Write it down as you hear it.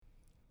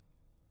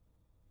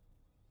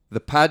The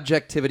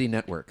Podjectivity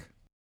Network.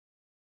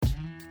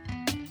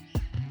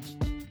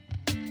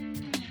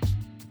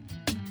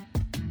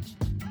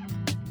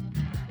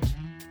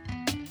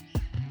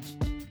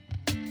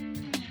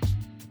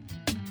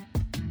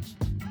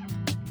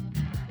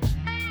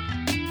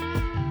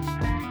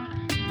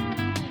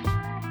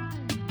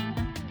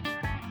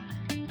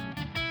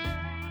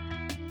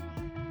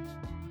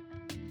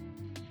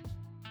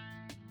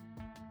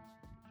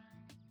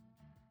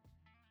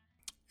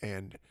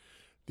 And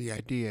the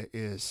idea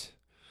is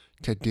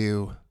to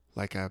do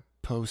like a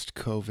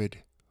post-COVID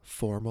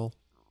formal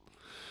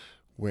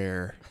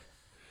where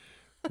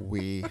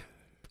we...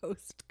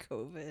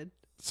 Post-COVID.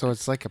 So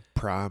it's like a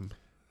prom,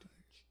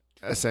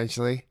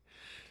 essentially.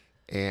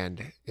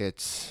 And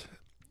it's...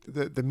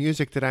 The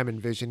music that I'm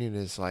envisioning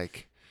is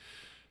like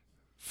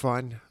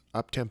fun,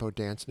 up-tempo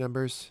dance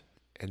numbers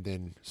and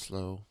then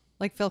slow...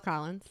 Like Phil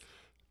Collins.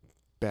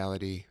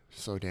 Ballady,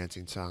 slow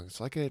dancing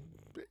songs. Like it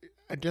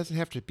doesn't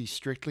have to be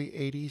strictly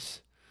 80s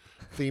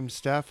themed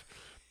stuff,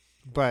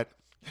 but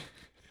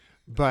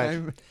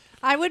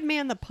I would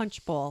man the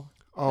punch bowl.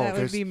 That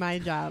would be my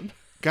job.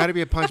 Got to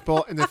be a punch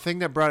bowl. And the thing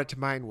that brought it to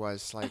mind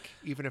was like,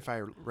 even if I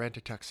rent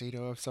a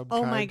tuxedo of some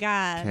kind. Oh my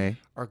God. Okay.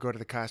 Or go to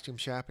the costume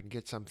shop and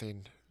get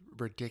something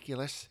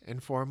ridiculous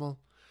and formal.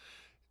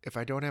 If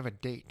I don't have a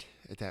date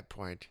at that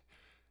point,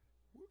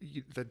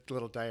 the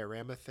little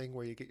diorama thing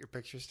where you get your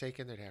pictures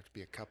taken, there'd have to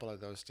be a couple of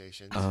those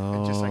stations.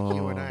 And just like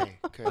you and I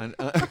could,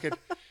 we could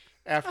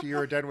after you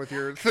were done with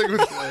your thing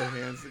with your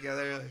hands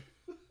together.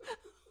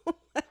 Oh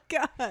my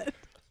God.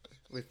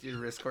 With your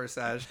wrist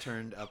corsage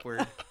turned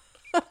upward.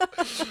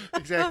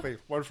 Exactly.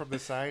 One from the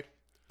side.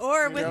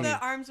 Or with the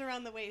arms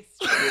around the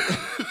waist.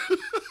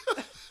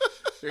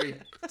 Very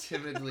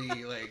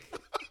timidly, like...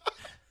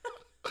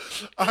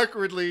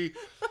 Awkwardly.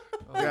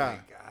 Oh my God.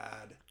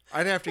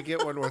 I'd have to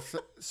get one with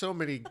so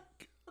many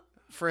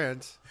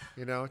friends,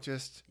 you know,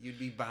 just... You'd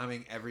be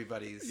bombing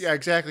everybody's... Yeah,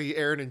 exactly.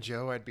 Aaron and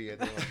Joe, I'd be in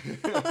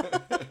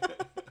there.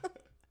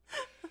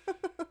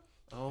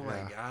 Oh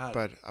my God.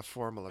 But a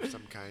formal of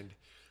some kind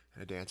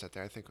and a dance out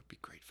there, I think would be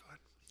great fun.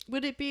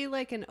 Would it be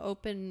like an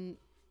open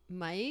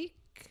mic?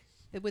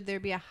 Would there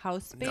be a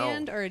house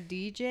band or a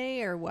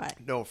DJ or what?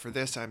 No, for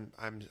this I'm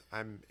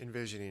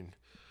envisioning,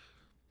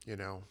 you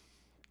know,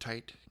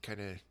 tight,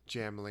 kind of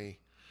jamly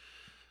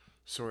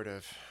sort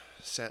of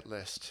set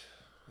list,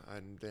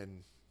 and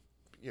then,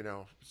 you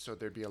know, so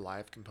there'd be a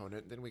live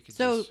component. Then we could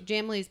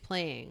Jamley's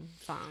playing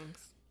songs.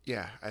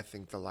 Yeah, I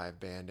think the live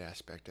band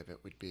aspect of it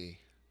would be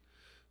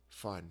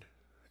fun.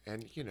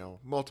 And, you know,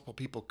 multiple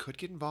people could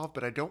get involved,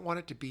 but I don't want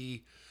it to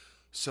be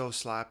so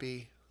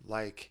sloppy.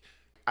 Like,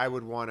 I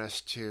would want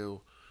us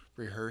to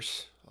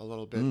rehearse a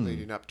little bit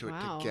leading up to it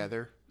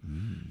together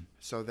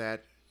so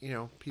that, you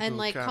know, people and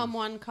like come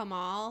one, come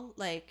all,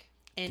 like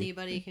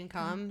anybody can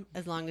come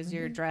as long as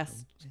you're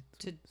dressed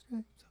to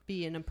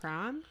be in a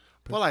prom.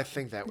 Well, I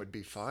think that would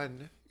be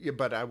fun, yeah,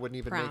 but I wouldn't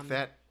even Prom. make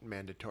that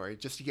mandatory.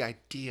 Just the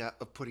idea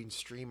of putting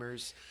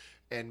streamers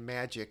and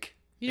magic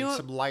You know and what-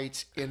 some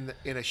lights in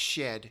a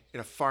shed, in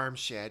a farm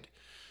shed,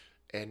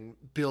 and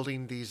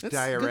building these That's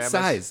dioramas. good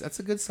size. That's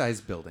a good size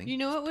building. You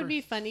know what would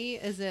be funny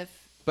is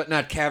if But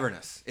not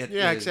cavernous.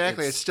 Yeah,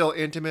 exactly. It's still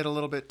intimate a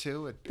little bit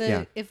too.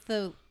 if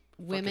the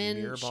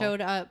women mirror ball. showed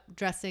up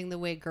dressing the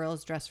way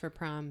girls dress for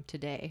prom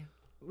today,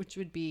 which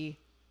would be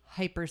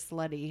hyper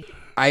slutty.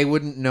 I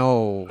wouldn't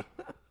know.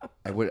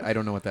 I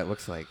don't know what that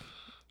looks like.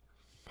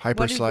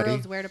 Hyper What do slutty.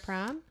 girls wear to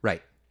prom?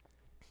 Right.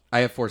 I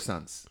have 4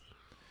 sons.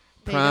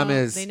 Prom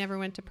is They never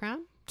went to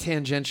prom?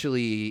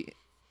 tangentially.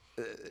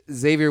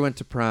 Xavier went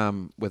to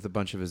prom with a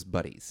bunch of his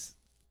buddies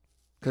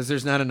because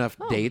there's not enough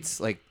dates.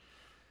 Like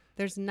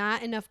There's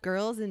not enough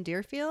girls in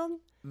Deerfield?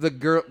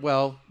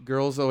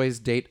 girls always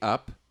date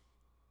up.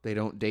 They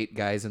don't date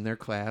guys in their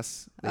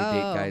class. They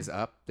date guys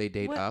up. They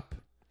date What? up.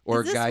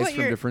 Or Is this guys what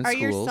from different Are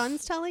schools. your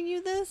sons telling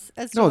you this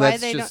as to No, why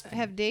that's they just don't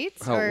have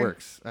dates? how or- it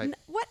works.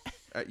 What?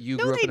 You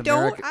No, grew up they in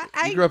don't.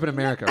 America. You grew up in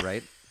America,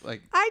 right?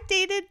 Like, I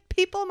dated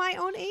people my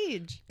own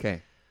age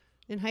okay,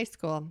 in high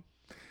school.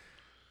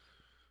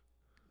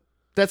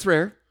 that's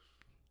rare.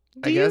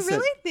 Do I you guess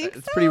really think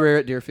it's so? pretty rare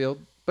at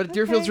Deerfield, but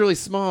Deerfield's Okay. really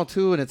small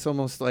too, and it's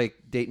almost like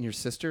dating your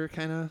sister,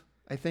 kind of.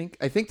 I think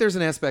there's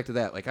an aspect of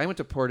that. Like I went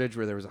to Portage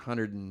where there was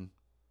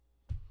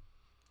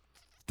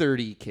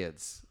 130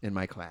 kids in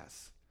my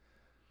class,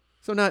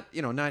 so not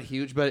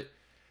huge, but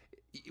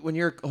when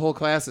your whole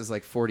class is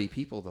like 40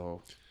 people,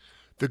 though,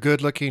 The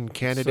good-looking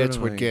candidates Sort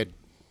of would like- get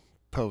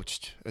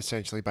poached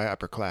essentially by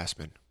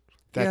upperclassmen.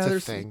 That's a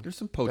there's thing. There's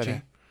some that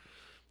poaching.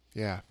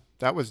 Yeah,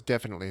 that was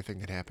definitely a thing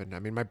that happened. I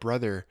mean, my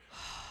brother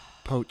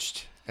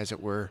poached, as it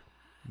were,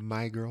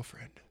 my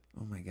girlfriend.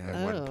 Oh my god.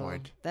 At one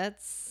point.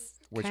 That's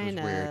Which was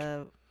kind weird.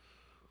 of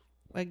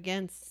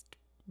against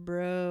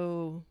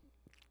bro.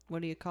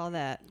 What do you call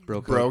that?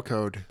 Bro Bro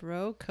code,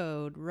 Bro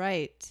code,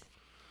 right?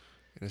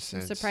 in a I'm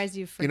sense. surprised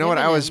you've You know what?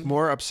 I forgiven was him.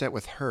 more upset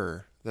with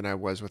her than I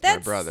was with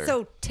That's my brother.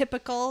 so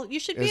typical. You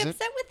should be Is it?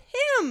 upset with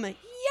him.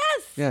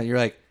 Yes. Yeah, you're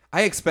like,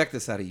 I expect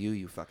this out of you,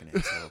 you fucking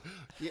asshole.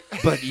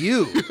 But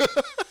you.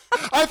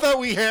 I thought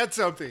we had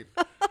something.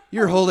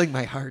 You're holding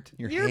my heart in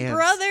your Your hands.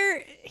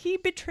 brother, he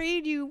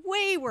betrayed you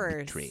way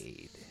worse.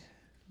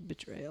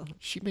 Betrayal.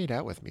 She made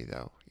out with me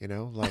though, you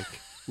know, like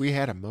we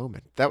had a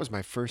moment. That was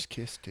my first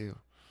kiss too.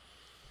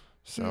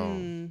 So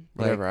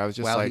whatever. Like, I was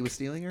just while like, he was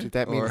stealing her? did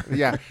that mean? Or-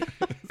 Yeah.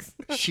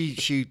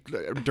 She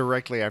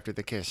directly after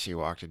the kiss, she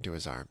walked into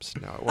his arms.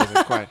 No, it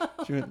wasn't quite.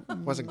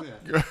 Wasn't.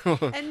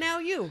 And now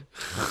you.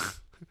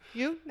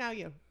 Now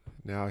you.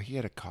 No, he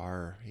had a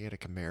car. He had a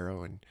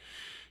Camaro, and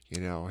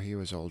you know he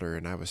was older,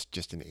 and I was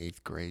just in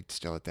 8th grade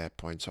still at that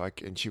point. So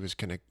she was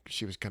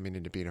coming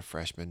into being a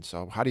freshman.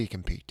 So how do you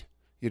compete?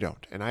 You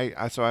don't. And I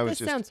was This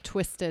just. sounds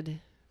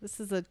twisted. This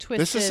is a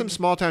twisted. This is some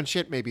small town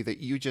shit maybe that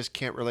you just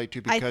can't relate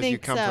to because you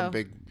come from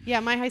big. Yeah,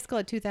 my high school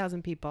had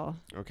 2,000 people.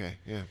 Okay,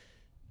 yeah.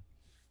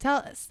 Tell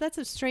us, that's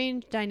a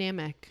strange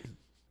dynamic.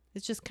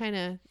 It's just kind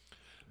of,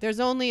 there's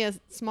only a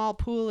small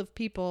pool of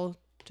people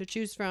to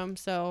choose from.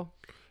 So,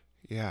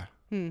 Yeah.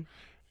 and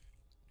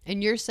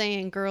you're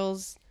saying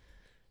girls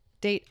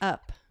date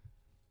up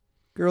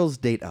Girls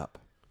date up.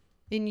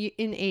 in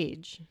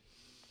age.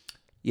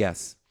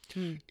 Yes.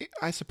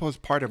 I suppose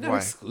part of Not why.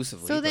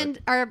 exclusively. So but then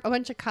are a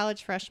bunch of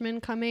college freshmen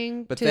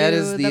coming But to that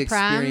is the the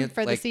prom experience,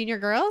 for the like- senior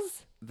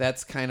girls?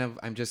 that's kind of,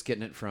 I'm just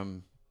getting it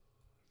from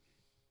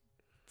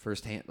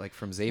firsthand, like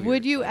from Xavier.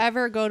 Would you Like,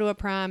 ever go to a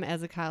prom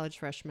as a college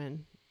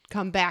freshman?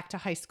 Come back to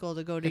high school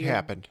to go to It your...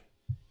 happened,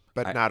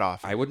 but I- not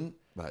often. I wouldn't,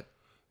 but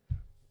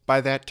By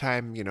that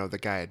time, you know, the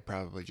guy had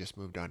probably just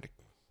moved on to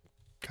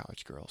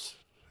college girls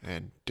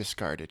and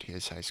discarded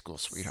his high school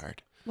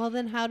sweetheart. Well,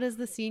 then how does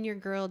the senior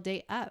girl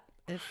date up?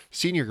 If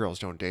Senior girls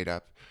don't date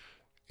up.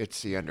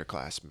 It's the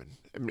underclassmen.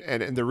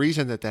 And the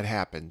reason that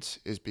happens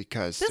is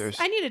because there's...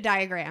 I need a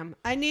diagram.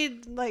 I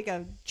need like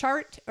a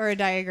chart or a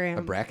diagram.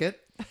 a bracket?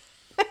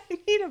 I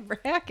need a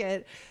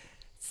bracket.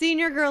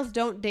 Senior girls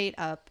don't date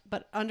up,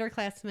 but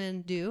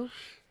underclassmen do.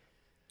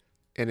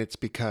 And it's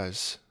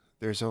because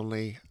there's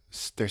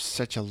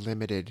such a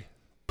limited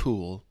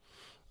pool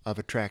of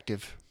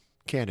attractive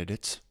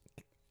candidates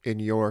in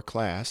your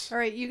class. All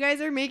right, you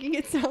guys are making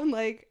it sound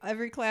like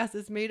every class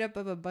is made up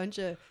of a bunch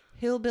of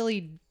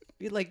hillbilly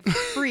like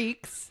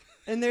freaks,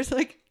 and there's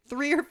like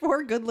 3 or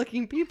 4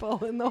 good-looking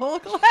people in the whole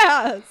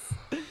class.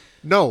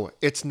 No,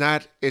 it's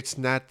not. It's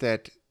not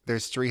that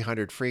there's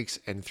 300 freaks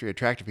and 3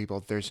 attractive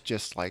people. There's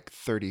just like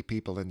 30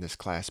 people in this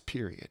class,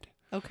 period.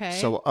 Okay.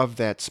 So of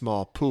that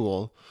small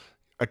pool,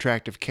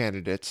 attractive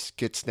candidates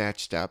get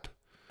snatched up.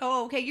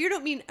 Oh, okay. You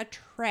don't mean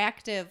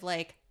attractive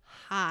like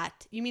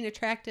hot. You mean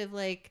attractive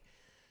like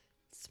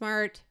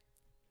smart,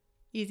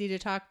 easy to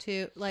talk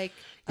to, like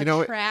You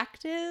know,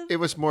 attractive? It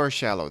was more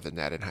shallow than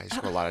that in high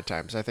school a lot of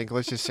times. I think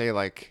let's just say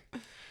like,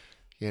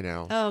 you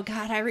know. Oh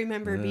God, I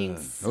remember being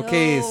so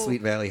Okay,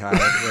 Sweet Valley High.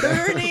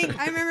 whatever. burning.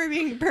 I remember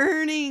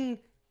being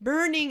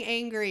burning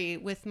angry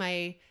with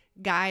my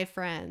guy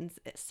friends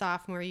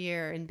sophomore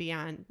year and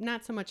beyond.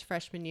 Not so much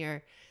freshman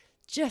year.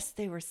 Just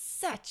they were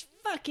such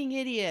fucking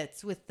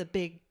idiots with the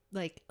big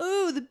like,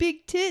 oh, the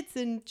big tits,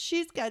 and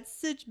she's got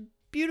such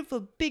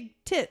beautiful big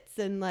tits,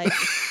 and like,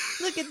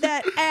 look at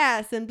that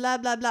ass, and blah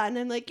blah blah. And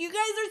I'm like, you guys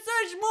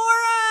are such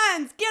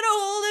morons. Get a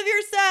hold of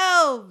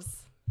yourselves.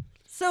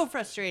 So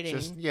frustrating.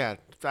 Just yeah,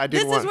 I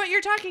This didn't is want. what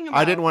you're talking about.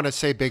 I didn't want to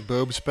say big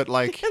boobs, but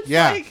like Dan's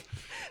yeah, like-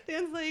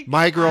 Dan's like,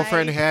 my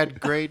girlfriend I- had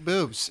great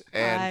boobs,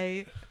 and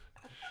I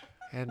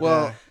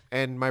Well-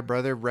 and my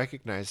brother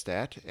recognized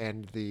that,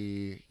 and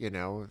the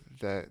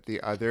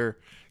other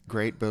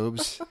great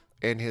boobs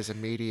in his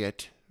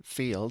immediate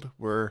field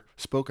were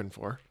spoken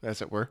for,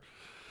 as it were,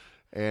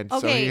 and so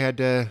Okay. he had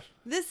to.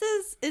 is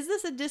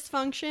this a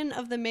dysfunction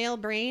of the male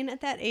brain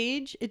at that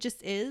age? It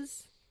just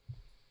is.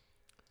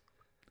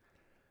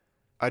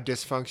 A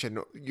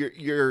dysfunction.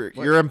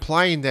 You're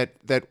implying that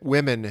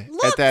women at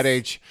Looks. that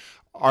age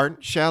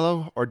aren't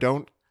shallow or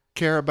don't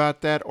care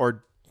about that,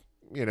 or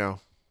you know.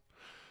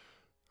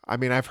 I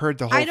mean, I've heard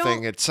the I whole don't-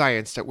 thing. It's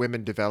science that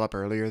women develop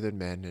earlier than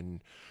men, and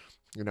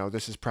you know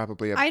this is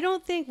probably a. I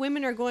don't think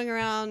women are going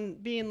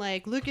around being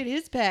like, look at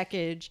his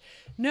package.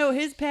 No,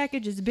 his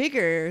package is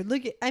bigger.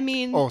 Look at, I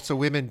mean, Oh, so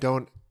women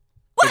don't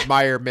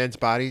admire men's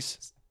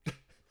bodies?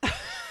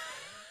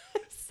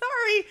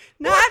 sorry,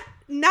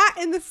 not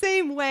in the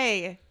same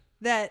way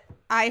that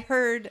I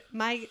heard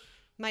my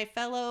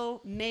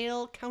fellow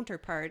male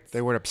counterparts.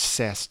 They weren't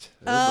obsessed.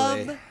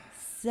 Oh, boy.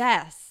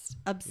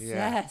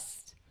 Obsessed.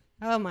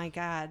 Oh my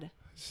God.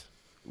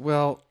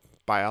 Well,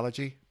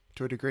 Biology,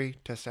 to a degree,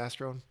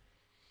 testosterone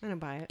I don't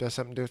buy it. does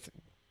something to do with.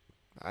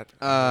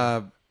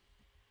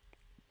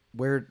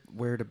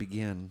 where to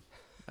begin?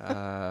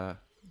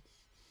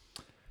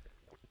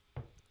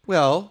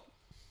 Well,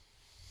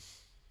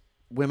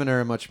 women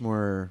are a much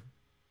more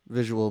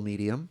visual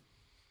medium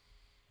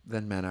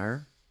than men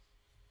are.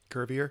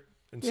 Curvier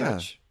and Yeah.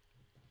 such.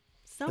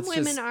 Some That's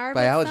women just are,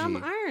 biology. but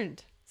some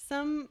aren't.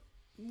 Some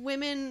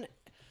women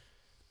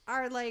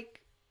are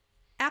like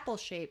apple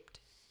shaped,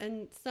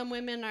 and some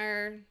women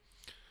are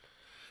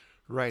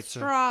Right. So,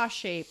 straw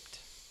shaped.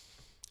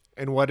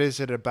 and what is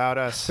it about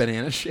us?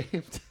 Banana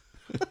shaped.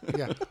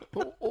 Yeah.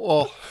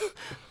 Well,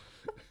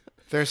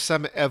 there's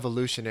some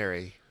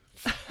evolutionary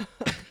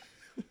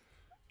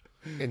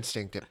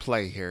instinct at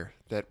play here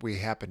that we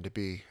happen to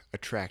be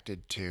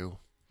attracted to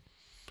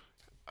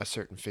a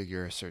certain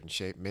figure, a certain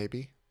shape,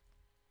 maybe?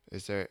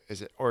 Is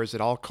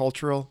it all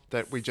cultural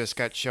that we just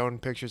got shown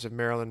pictures of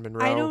Marilyn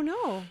Monroe? I don't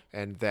know.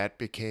 And that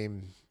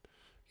became,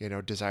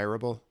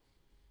 desirable?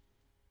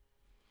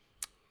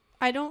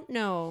 I don't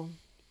know.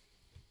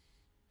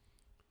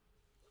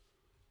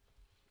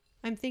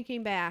 I'm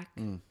thinking back.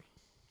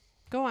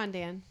 Go on,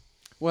 Dan.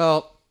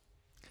 Well,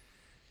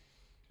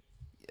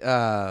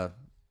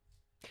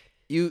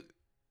 you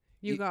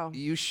go.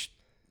 You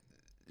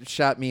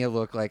shot me a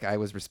look like I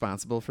was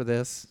responsible for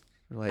this.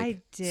 Like,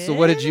 I did. So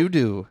what did you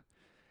do?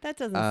 That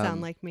doesn't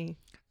sound like me.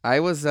 I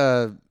was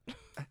not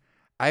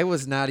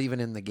even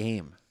in the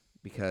game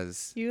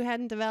because You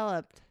hadn't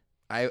developed.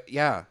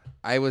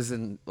 I was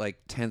in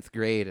like 10th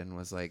grade and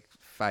was like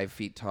 5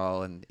 feet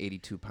tall and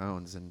 82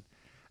 pounds, and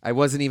I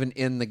wasn't even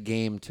in the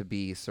game to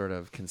be sort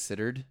of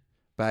considered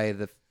by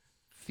the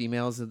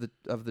females of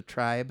the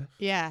tribe.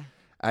 Yeah.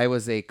 I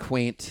was a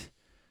quaint,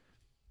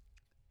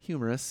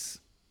 humorous,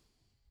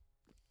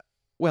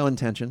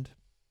 well-intentioned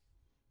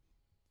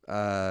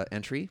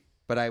entry,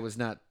 but I was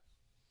not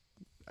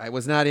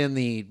in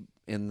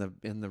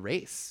the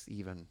race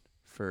even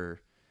for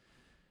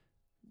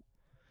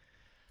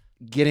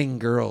getting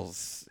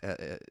girls,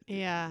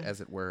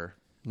 as it were.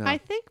 No. I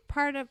think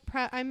part of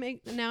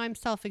I'm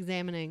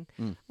self-examining.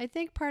 I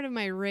think part of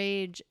my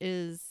rage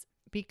is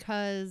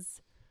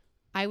because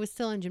I was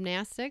still in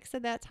gymnastics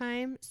at that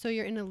time, so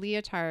you're in a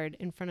leotard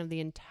in front of the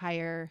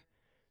entire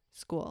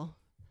school.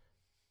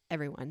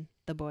 Everyone,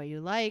 the boy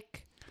you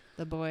like,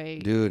 the boy,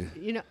 Dude,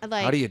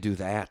 like, how do you do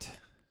that?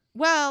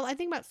 Well, I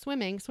think about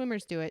swimming.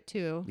 Swimmers do it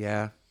too.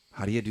 Yeah,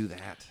 how do you do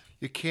that?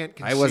 You can't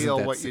I wasn't conceal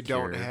that what you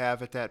don't secure.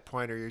 have at that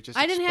point, or you're just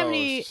I didn't have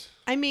any. exposed.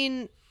 I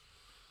mean,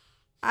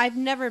 I've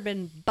never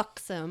been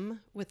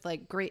buxom with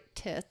like great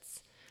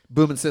tits.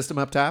 Booming system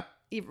up top.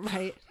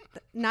 Right.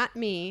 Not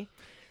me.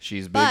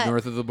 She's big But-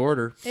 north of the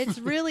border. It's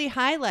really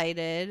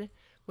highlighted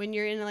when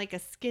you're in like a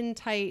skin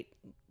tight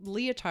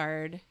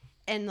leotard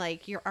and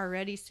like you're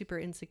already super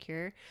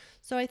insecure.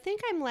 So I think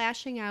I'm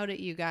lashing out at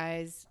you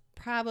guys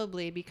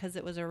probably because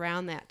it was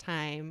around that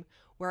time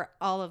where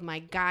all of my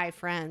guy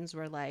friends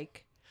were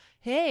like,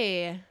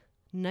 "Hey,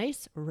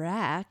 nice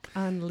rack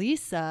on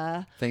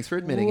Lisa. Thanks for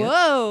admitting it.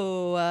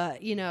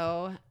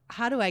 Whoa,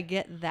 how do I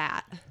get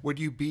that?" Would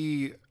you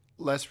be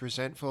less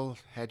resentful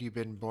had you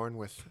been born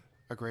with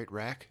a great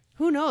rack?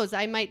 Who knows?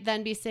 I might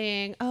then be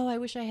saying, "Oh, I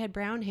wish I had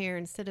brown hair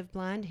instead of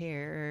blonde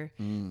hair." Or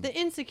the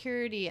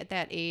insecurity at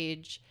that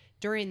age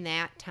during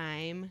that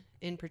time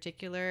in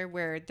particular,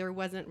 where there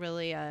wasn't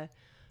really a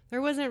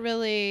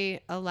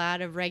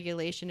lot of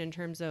regulation in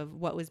terms of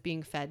what was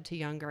being fed to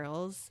young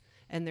girls,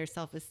 and their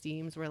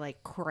self-esteems were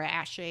like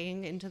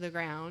crashing into the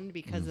ground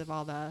because of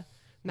all the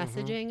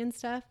messaging and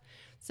stuff.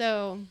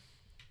 So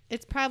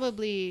it's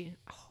probably,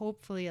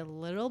 hopefully, a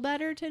little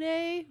better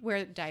today,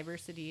 where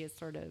diversity is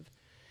sort of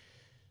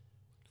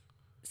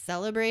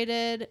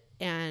celebrated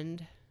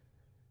and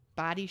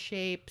body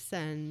shapes,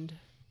 and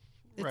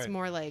it's Right.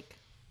 more like,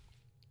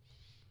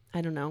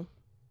 I don't know,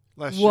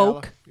 Less shallow,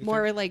 woke, you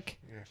more think? like,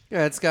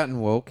 Yeah, it's gotten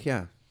woke.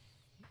 Yeah.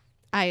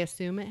 I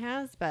assume it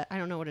has, but I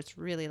don't know what it's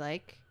really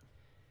like.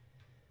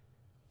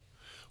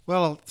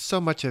 Well, so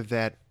much of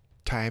that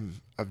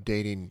time of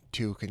dating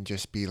too can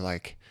just be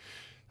like,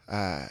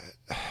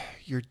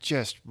 you're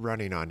just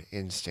running on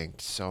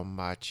instinct so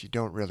much. You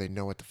don't really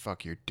know what the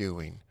fuck you're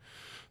doing.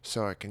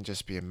 So it can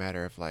just be a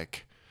matter of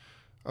like,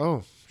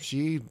 oh,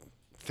 she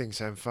thinks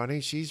I'm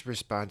funny. She's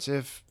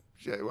responsive.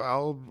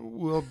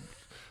 I'll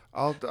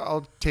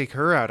take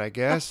her out, I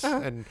guess.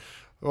 And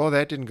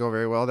that didn't go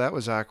very well. That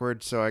was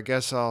awkward. So I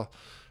guess I'll,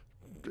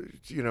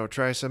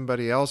 try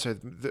somebody else.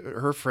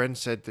 Her friend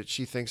said that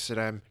she thinks that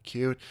I'm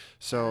cute,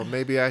 so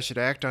maybe I should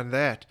act on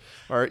that.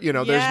 Or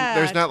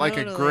there's not like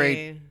a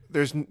great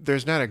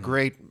there's not a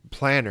great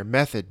plan or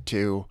method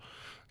to,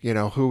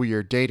 who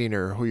you're dating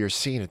or who you're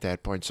seeing at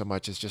that point. So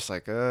much it's just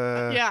like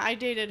Yeah, I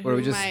dated Or we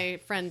who just- my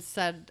friends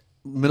said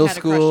Middle had a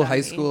crush school, on high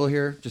me. school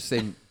here, just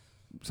say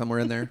somewhere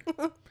in there.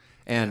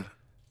 And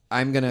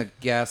I'm going to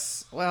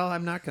guess, well,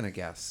 I'm not going to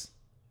guess.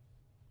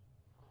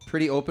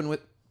 Pretty open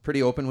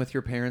with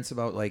your parents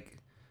about like,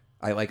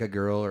 I like a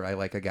girl or I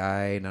like a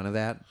guy, none of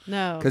that.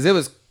 No. Because it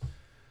was,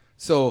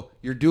 so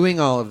you're doing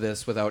all of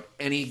this without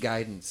any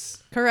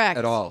guidance Correct.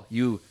 at all.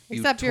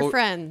 Except your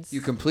friends.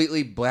 You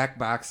completely black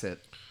box it,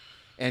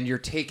 and you're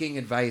taking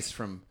advice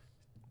from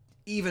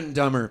even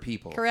dumber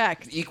people.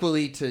 Correct.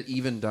 Equally to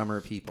even dumber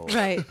people.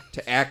 Right.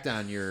 To act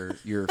on your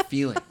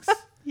feelings.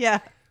 Yeah.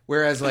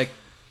 Whereas like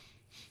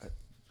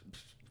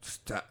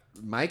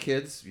my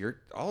kids,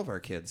 all of our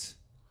kids,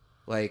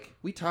 like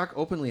we talk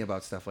openly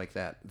about stuff like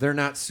that. They're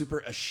not super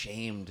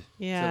ashamed to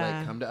Yeah,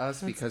 like come to us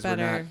that's because we're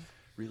better. not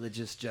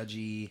religious,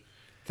 judgy.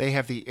 they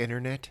have the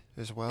internet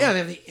as well. Yeah, they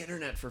have the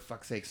internet for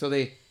fuck's sake. So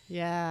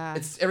Yeah.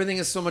 everything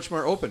is so much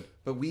more open.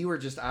 But we were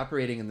just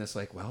operating in this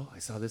like, well, I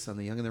saw this on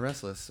The Young and the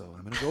Restless, so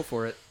I'm gonna go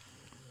for it.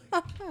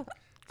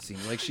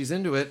 Seems like she's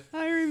into it.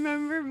 I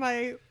remember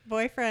my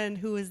boyfriend,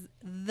 who was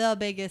the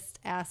biggest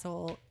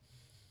asshole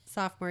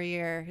sophomore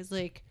year. He's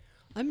like,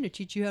 I'm going to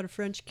teach you how to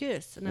French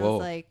kiss. And I Whoa.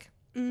 was like,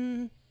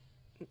 no.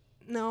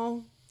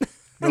 No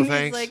And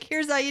thanks. he's like,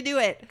 here's how you do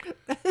it.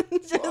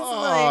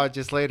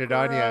 Just laid it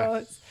on you.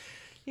 gross.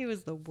 He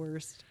was the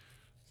worst.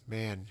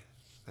 Man,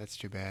 that's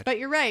too bad. But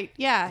you're right.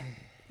 Yeah.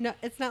 No,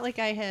 it's not like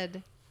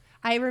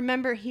I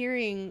remember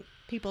hearing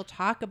people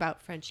talk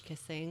about French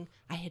kissing.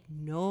 I had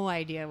no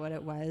idea what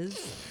it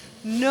was.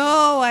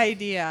 No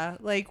idea.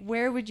 Like,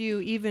 where would you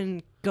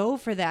even go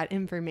for that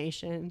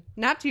information?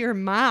 Not to your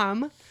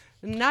mom,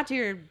 not to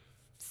your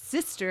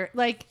sister.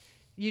 Like,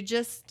 you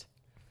just.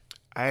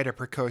 I had a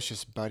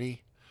precocious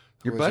buddy.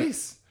 Your who was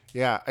buddies.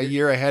 Yeah, a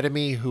year ahead of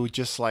me who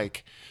just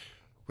like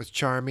was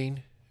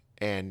charming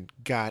and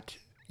got,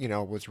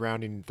 was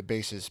rounding the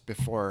bases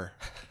before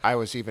I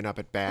was even up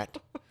at bat.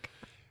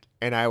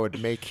 And I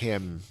would make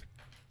him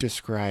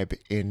describe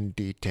in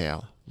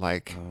detail.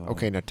 Like,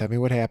 okay, now tell me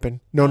what happened.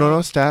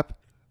 No, stop.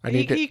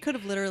 He could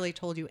have literally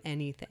told you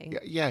anything.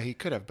 Yeah, he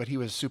could have, but he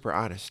was super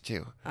honest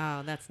too.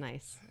 Oh, that's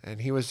nice.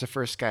 And he was the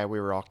first guy, we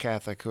were all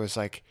Catholic, who was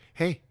like,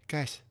 hey,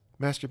 guys,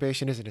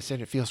 masturbation isn't a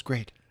sin. It feels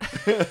great.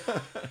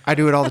 I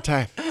do it all the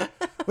time.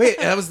 Wait,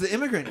 that was the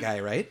immigrant guy,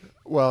 right?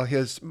 Well,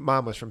 his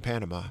mom was from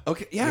Panama.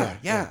 Okay,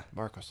 yeah.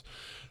 Marcos.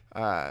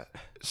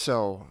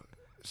 So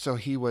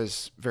he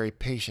was very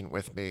patient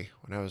with me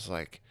when I was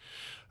like,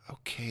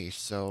 okay,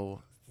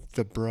 so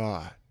the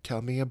bra,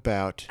 tell me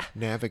about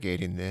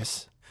navigating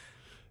this.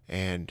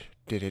 And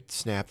did it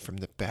snap from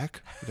the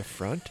back or the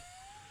front?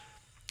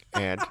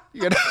 And,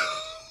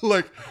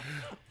 like,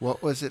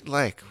 what was it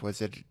like?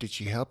 Did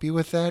she help you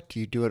with that?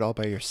 Do you do it all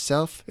by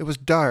yourself? It was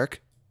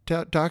dark.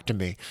 Talk to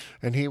me.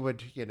 And he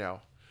would, he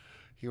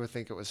would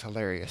think it was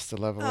hilarious, the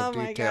level of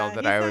detail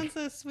that I would. Sounds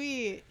so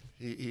sweet.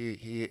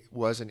 He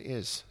was and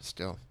is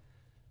still.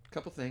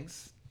 Couple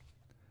things.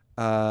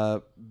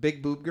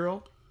 Big boob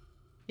girl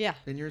Yeah,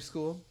 in your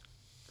school.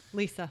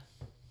 Lisa.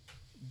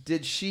 Do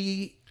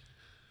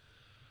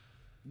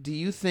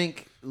you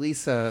think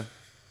Lisa,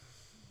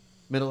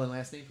 middle and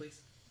last name, please?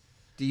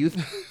 Do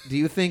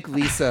you think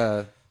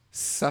Lisa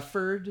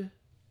suffered?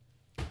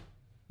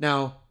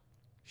 Now,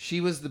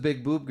 she was the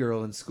big boob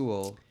girl in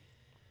school,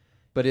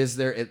 but is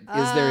there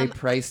a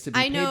price to be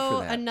I paid know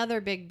for that? another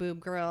big boob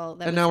girl.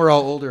 And now we're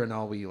all older and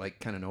all we like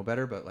kind of know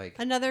better, but like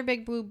Another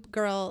big boob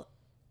girl.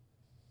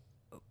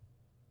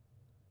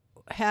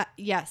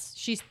 Yes,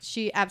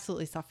 she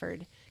absolutely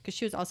suffered because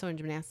she was also in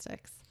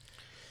gymnastics.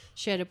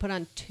 She had to put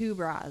on 2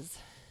 bras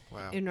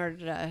in order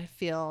to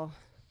feel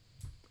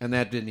and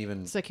that didn't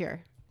even secure.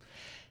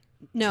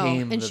 No,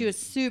 tame and the- she was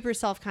super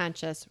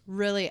self-conscious,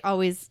 really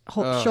always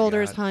Oh,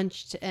 shoulders God.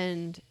 hunched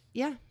and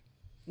there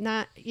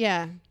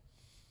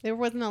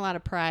wasn't a lot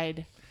of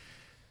pride.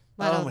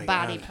 A lot Oh, of my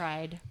body God.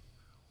 pride.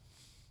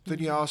 Then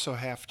you also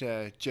have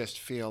to just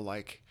feel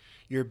like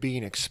you're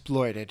being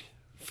exploited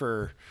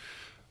for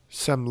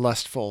some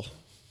lustful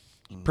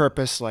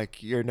purpose.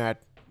 Like you're not,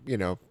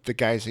 the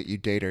guys that you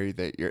date or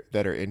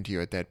that are into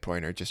you at that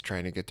point are just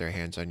trying to get their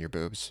hands on your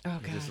boobs. Oh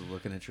You're just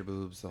looking at your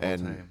boobs the whole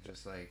And- time,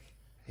 just like,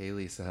 hey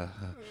Lisa,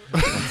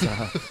 what's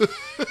up?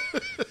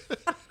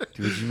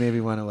 Would you maybe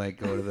want to like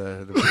go to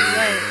the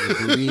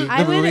movies?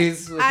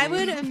 I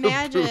would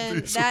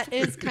imagine that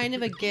is kind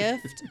of a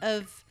gift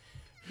of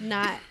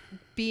not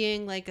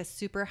being like a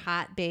super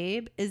hot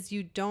babe is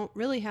you don't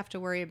really have to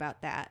worry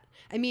about that.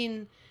 I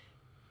mean,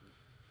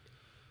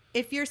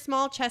 if you're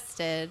small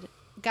chested,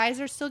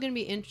 guys are still going to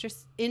be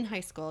interested in high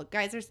school.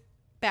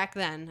 Back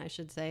then, I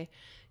should say,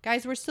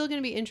 guys were still going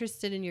to be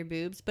interested in your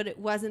boobs, but it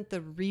wasn't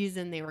the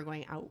reason they were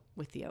going out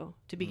with you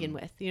to begin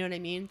with. You know what I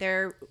mean?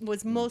 There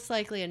was most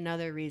likely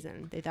another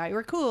reason. They thought you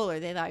were cool or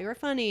they thought you were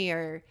funny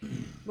or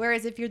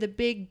whereas if you're the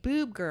big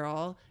boob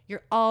girl,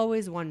 you're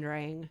always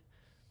wondering,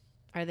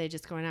 are they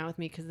just going out with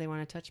me because they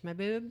want to touch my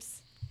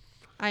boobs?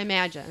 I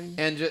imagine.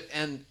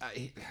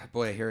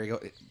 Boy, here we go.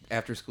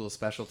 After school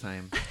special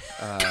time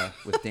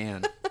with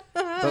Dan.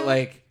 But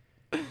like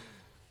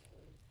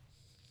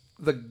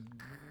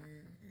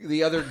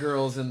the other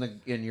girls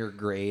in your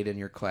grade in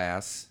your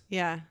class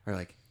Yeah. are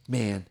like,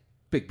 man,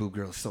 big boob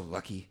girl is so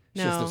lucky.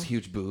 She has No. those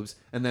huge boobs.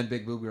 And then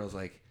big boob girl's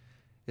like,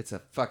 it's a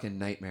fucking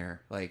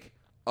nightmare. Like,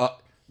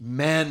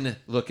 men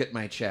look at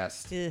my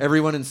chest. Ugh.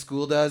 Everyone in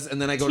school does.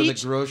 And then I go to the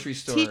Teach- grocery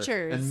store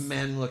teachers. and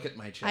men look at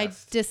my chest. I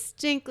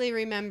distinctly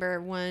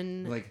remember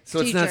one Like,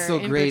 so it's not teacher so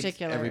in great,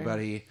 particular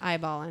everybody.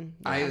 eyeballing.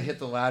 I Yeah. hit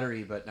the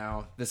lottery, but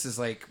now this is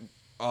like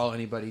all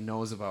anybody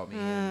knows about me.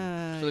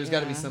 And so there's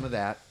got to be yeah. some of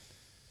that.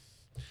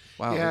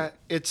 Wow. Yeah,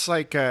 it's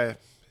like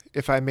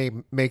if I may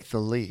make the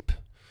leap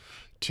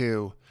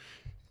to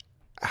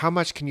how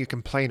much can you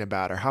complain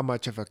about or how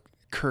much of a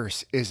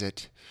curse is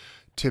it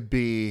to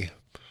be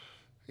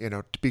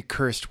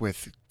cursed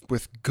with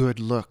good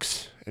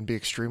looks and be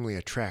extremely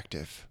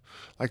attractive.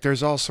 Like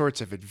there's all sorts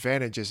of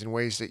advantages and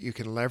ways that you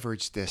can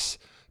leverage this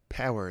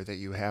power that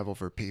you have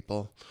over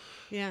people.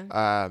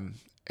 Yeah.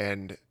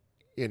 And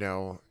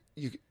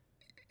you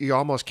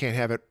almost can't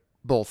have it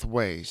both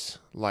ways.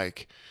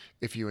 Like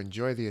if you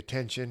enjoy the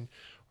attention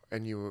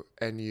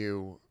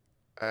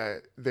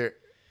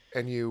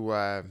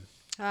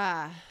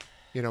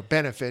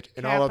benefit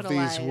in all of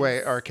these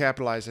ways, Capitalize. or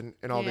capitalize in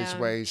all these Yeah.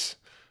 ways.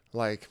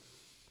 Like,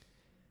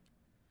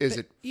 is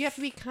But it you have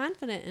to be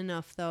confident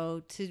enough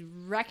though to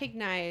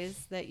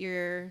recognize that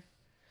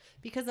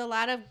because a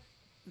lot of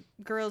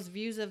girls'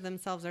 views of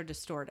themselves are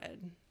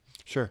distorted.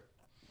 sure?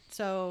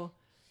 So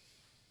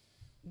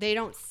they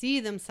don't see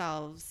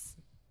themselves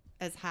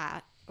as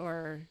hot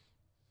or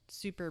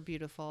super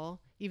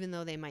beautiful, even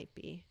though they might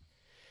be.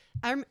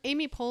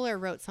 Amy Poehler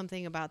wrote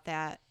something about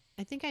that.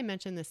 I think I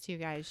mentioned this to you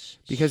guys.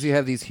 Because you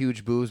have these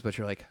huge boobs, but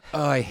you're like,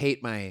 oh, I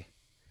hate my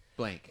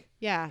blank.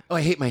 Yeah. Oh,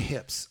 I hate my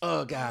hips.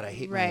 Oh, God, I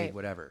hate my Right.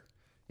 whatever.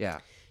 Yeah.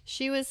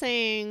 She was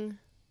saying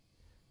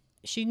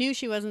she knew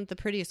she wasn't the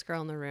prettiest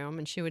girl in the room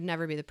and she would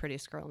never be the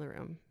prettiest girl in the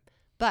room.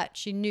 But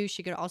she knew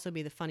she could also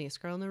be the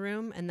funniest girl in the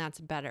room, and that's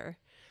better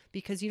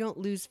because you don't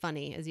lose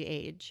funny as you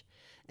age.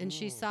 And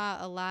she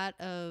saw a lot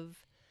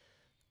of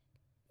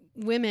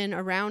women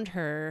around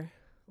her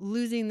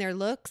losing their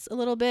looks a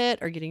little bit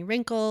or getting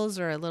wrinkles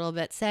or a little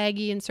bit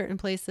saggy in certain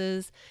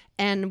places,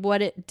 and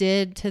what it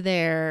did to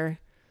their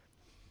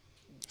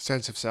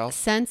Sense of self.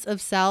 sense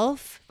of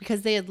self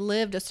because they had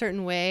lived a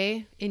certain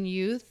way in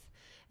youth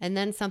and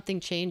then something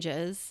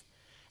changes.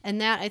 And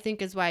that, I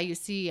think, is why you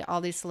see all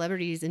these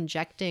celebrities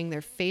injecting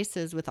their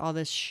faces with all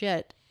this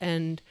shit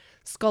and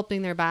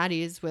sculpting their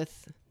bodies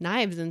with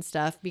knives and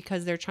stuff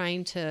because they're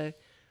trying to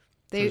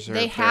Preserve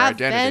they their have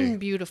identity. been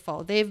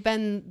beautiful. They've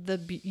been the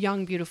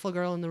young beautiful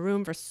girl in the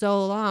room for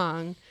so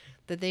long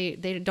that they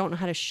don't know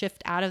how to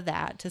shift out of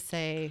that to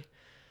say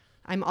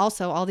I'm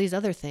also all these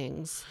other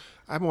things.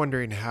 I'm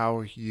wondering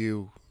how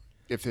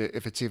if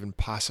it's even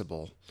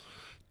possible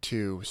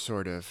to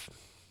sort of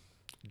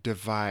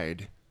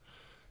divide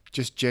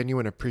just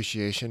genuine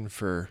appreciation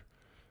for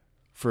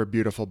a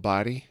beautiful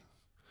body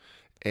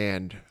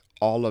and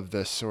all of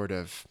the sort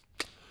of,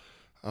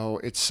 oh,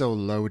 it's so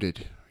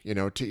loaded,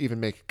 to even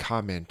make a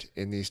comment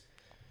in these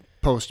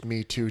post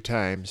Me Too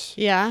times.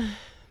 Yeah.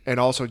 And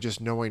also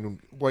just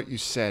knowing what you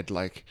said,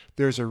 like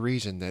there's a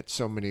reason that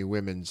so many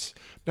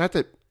not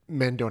that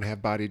men don't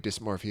have body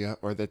dysmorphia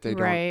or that they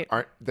Right.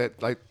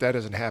 that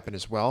doesn't happen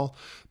as well,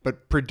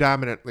 but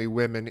predominantly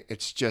women,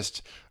 it's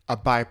just a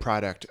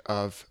byproduct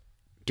of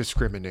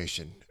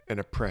discrimination and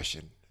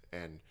oppression.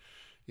 And,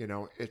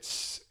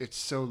 it's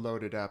so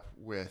loaded up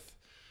with,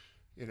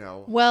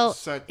 Well,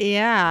 such,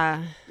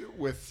 yeah.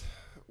 with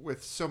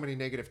so many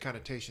negative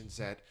connotations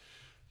that,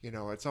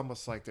 it's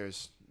almost like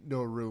there's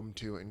no room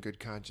to, in good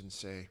conscience,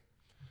 say,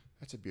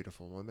 that's a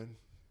beautiful woman,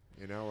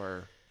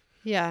 or,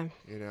 Yeah.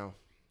 you know,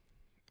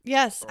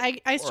 Yes,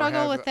 I or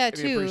struggle have with that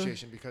any too.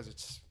 appreciation because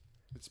it's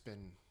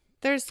been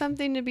There's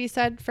something to be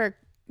said for,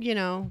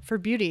 for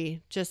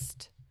beauty.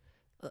 Just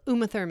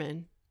Uma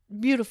Thurman,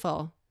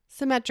 beautiful,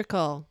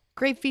 symmetrical,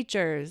 great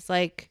features.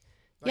 Like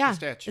a yeah,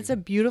 statue. it's a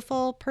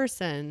beautiful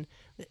person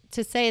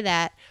to say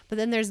that. But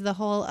then there's the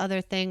whole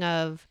other thing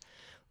of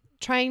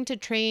trying to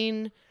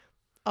train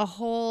a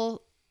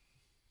whole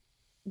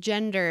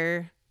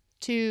gender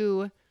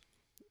to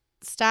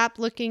stop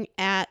looking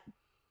at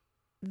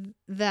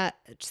that,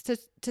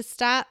 to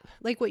stop,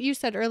 like what you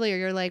said earlier.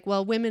 You're like,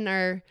 well, women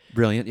are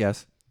Brilliant.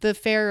 Yes. the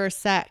fairer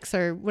sex,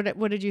 or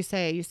what did you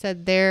say? You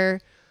said they're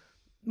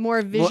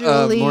more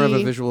visually More of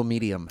a visual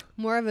medium.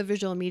 more of a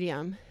visual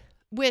medium,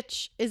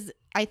 which is,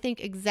 I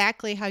think,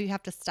 exactly how you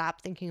have to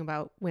stop thinking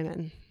about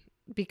women,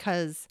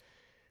 because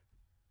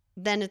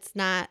then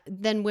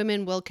then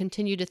women will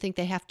continue to think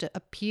they have to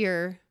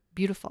appear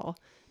beautiful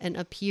and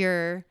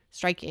appear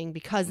striking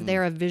because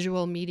they're a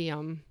visual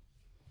medium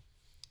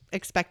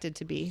expected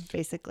to be,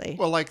 basically.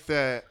 well, like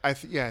I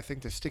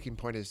think the sticking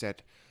point is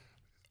that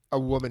a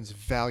woman's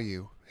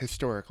value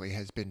historically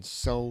has been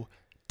so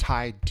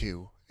tied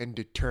to and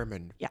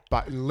determined Yeah.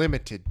 by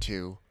limited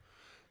to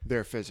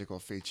their physical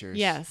features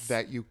Yes.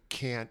 that you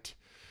can't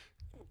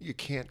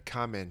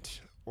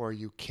comment or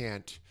you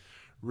can't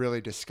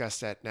really discuss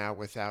that now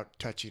without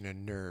touching a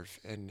nerve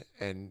and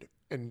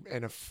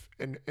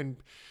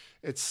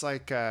it's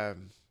like How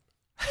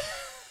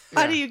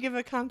yeah. do you give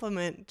a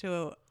compliment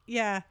to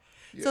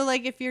So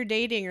like if you're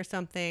dating or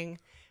something,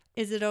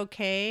 is it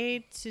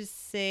okay to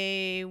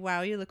say,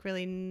 wow, you look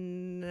really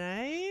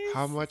nice?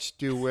 How much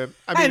do women?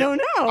 I don't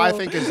know. I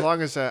think as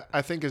long as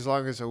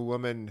a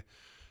woman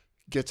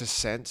gets a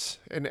sense,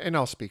 and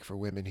I'll speak for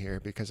women here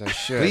because I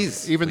should,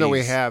 Please, even though we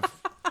please. have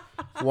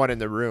one in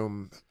the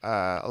room.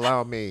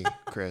 Allow me,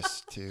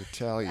 Chris, to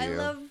tell you. I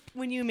love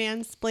when you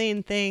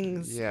mansplain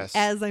things Yes.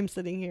 as I'm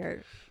sitting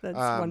here. That's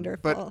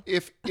wonderful.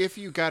 But if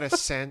you got a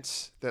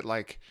sense that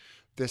like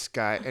this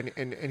guy,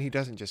 and he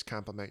doesn't just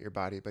compliment your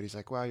body, but he's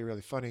like, wow, you're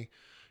really funny,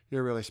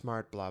 you're really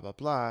smart, blah blah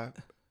blah.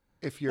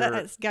 If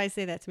you're guys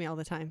say that to me all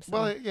the time. So.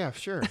 well, yeah,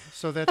 sure.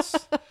 So that's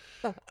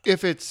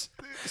it's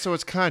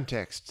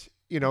context.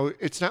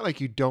 It's not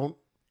like you don't.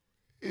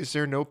 Is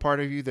there no part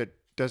of you that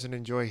doesn't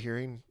enjoy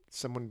hearing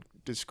someone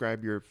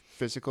describe your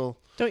physical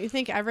Don't you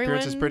think everyone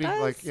appearance is pretty?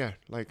 does? Like, yeah,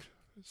 like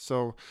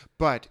so.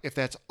 But if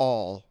that's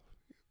all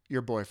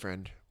your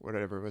boyfriend,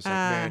 whatever, was like,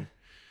 man,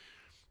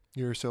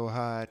 you're so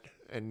hot,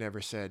 and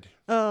never said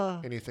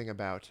Oh, anything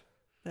about.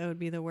 that would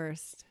be the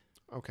worst.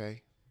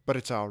 Okay, but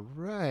it's all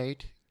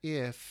right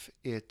if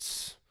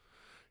it's,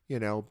 Is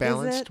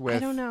balanced it? with I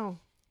don't know.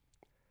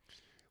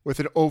 with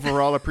an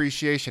overall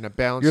appreciation, a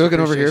balanced. You're looking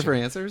over here appreciation.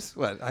 for answers?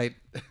 What? I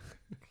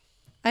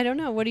don't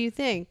know. What do you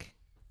think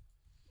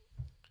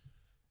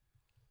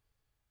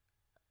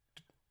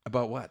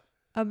About what?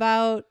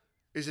 about?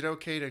 Is it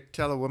okay to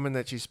tell a woman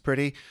that she's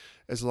pretty,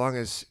 as long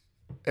as,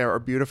 or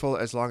beautiful,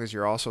 as long as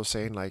you're also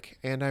saying like,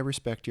 and I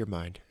respect your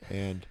mind,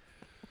 and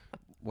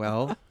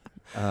Well,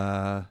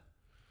 I'm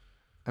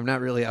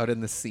not really out in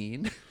the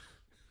scene.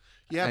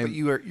 yeah, I'm- but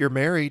you're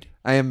married.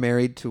 I am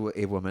married to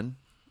a woman,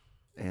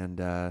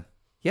 and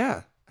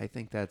yeah, I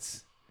think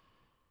that's.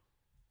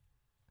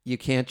 You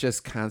can't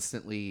just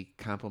constantly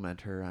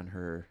compliment her on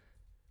her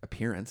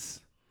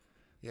appearance.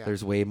 Yeah.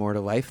 There's way more to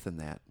life than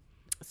that.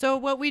 So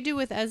what we do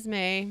with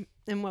Esme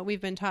and what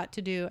we've been taught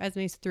to do,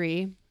 Esme's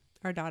 3,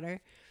 our daughter,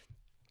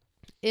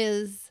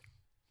 is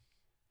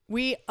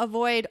we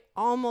avoid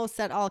almost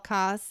at all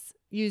costs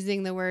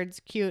using the words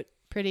cute,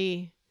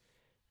 pretty,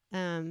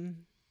 anything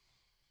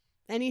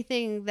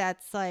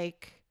that's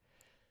like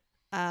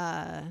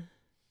gonna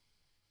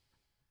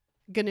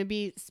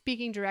be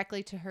speaking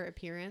directly to her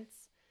appearance.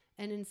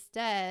 And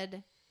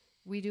instead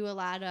we do a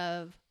lot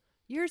of,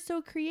 you're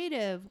so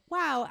creative.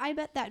 Wow, I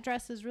bet that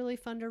dress is really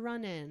fun to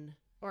run in.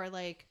 Or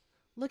like,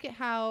 look at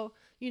how,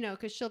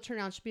 because she'll turn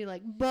around, she'll be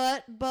like,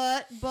 but.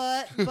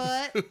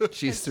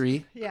 She's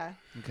 3. Yeah.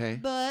 Okay.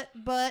 But,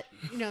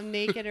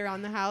 naked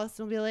around the house.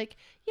 And we'll be like,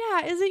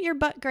 yeah, isn't your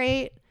butt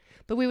great?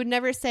 But we would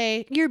never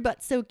say, your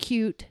butt's so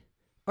cute.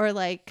 Or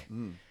like,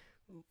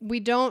 we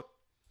don't,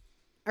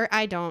 or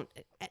I don't.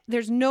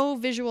 There's no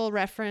visual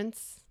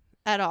reference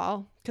at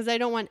all, because I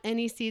don't want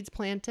any seeds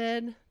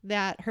planted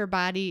that her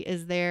body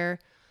is there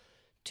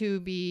to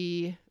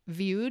be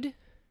viewed.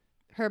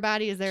 Her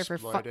body is there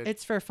Exploited.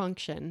 it's for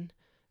function.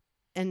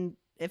 And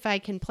if I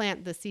can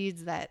plant the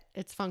seeds that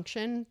it's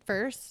function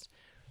first,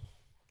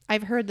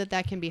 I've heard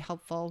that can be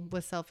helpful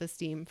with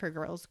self-esteem for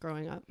girls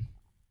growing up.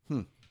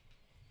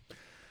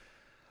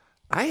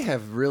 I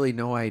have really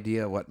no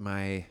idea what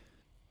my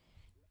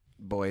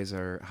boys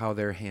are, how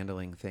they're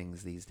handling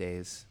things these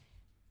days.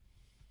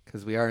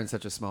 Because we are in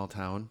such a small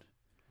town.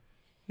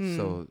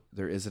 So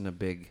there isn't a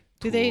big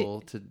Do they-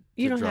 pool to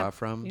You don't draw have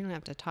from. You don't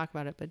have to talk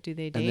about it, but do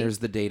they date? And there's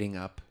the dating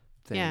up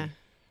thing. Yeah.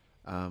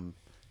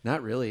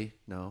 Not really,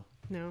 no.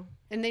 No.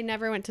 And they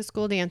never went to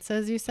school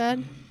dances, you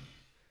said?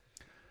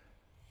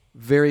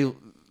 Very,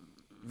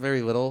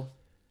 very little.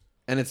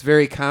 And it's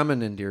very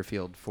common in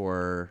Deerfield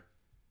for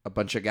a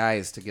bunch of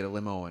guys to get a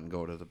limo and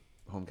go to the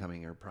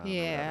homecoming or prom.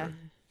 Yeah.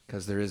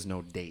 Because there is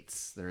no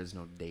dates. There is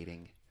no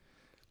dating.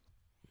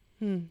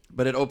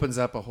 But it opens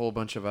up a whole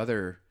bunch of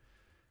other.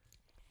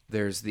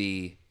 There's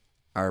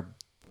our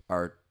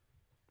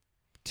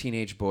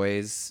teenage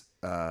boys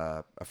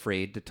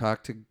afraid to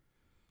talk to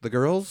the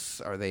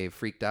girls. Are they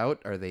freaked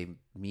out? Are they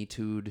Me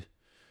Too'd?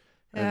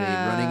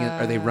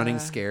 Are they running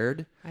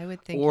scared? I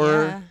would think,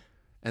 Or- yeah.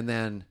 And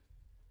then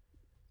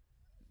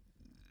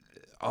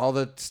all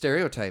the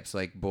stereotypes,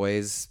 like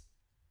boys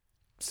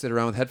sit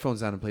around with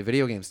headphones on and play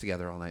video games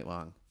together all night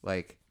long.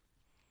 Like,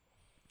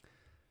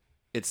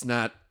 it's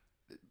not.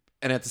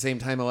 And at the same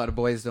time, a lot of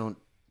boys don't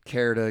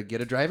care to get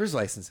a driver's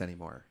license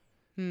anymore.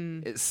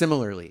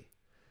 Similarly,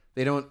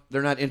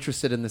 they're not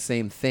interested in the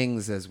same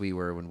things as we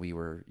were when we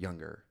were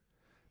younger,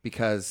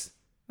 because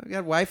I've got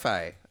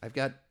Wi-Fi. I've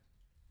got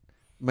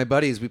my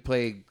buddies. We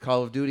play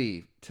Call of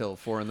Duty till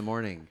 4 a.m.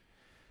 Young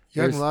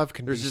There's- love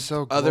can be there's just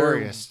so other-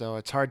 glorious, though.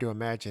 It's hard to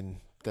imagine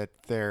that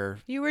they're.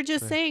 You were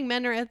just saying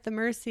men are at the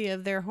mercy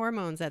of their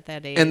hormones at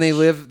that age. And they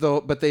live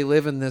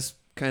in this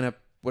kind of,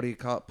 what do you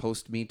call it,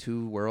 post Me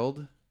Too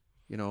world,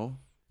 Well,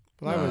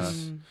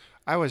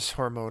 I was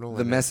hormonal.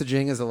 the and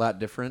messaging is a lot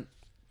different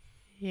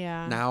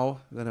Yeah.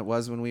 now than it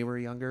was when we were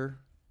younger.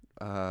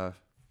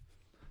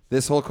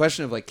 This whole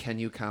question of like, can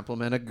you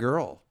compliment a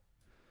girl?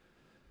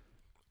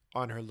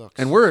 on her looks.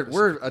 And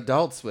we're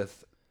adults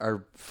with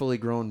our fully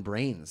grown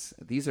brains.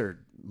 These are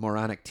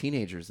moronic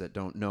teenagers that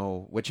don't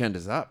know which end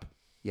is up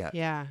yet.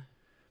 Yeah.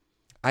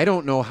 I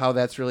don't know how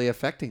that's really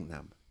affecting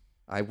them.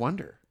 I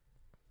wonder.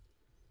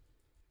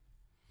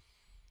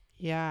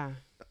 Yeah.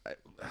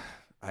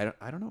 I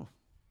don't know.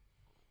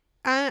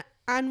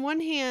 On one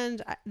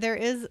hand, there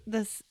is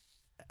this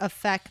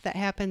effect that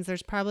happens.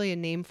 There's probably a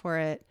name for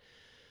it.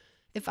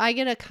 If I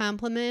get a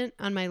compliment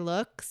on my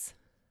looks,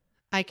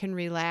 I can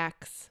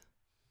relax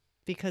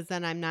because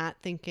then I'm not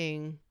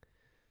thinking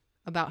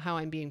about how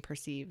I'm being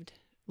perceived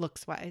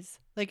looks wise.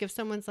 Like if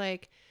someone's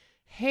like,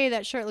 "Hey,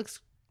 that shirt looks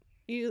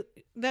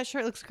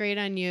great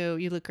on you.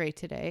 You look great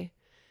today."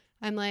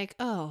 I'm like,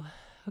 "Oh,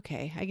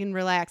 okay. I can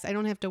relax. I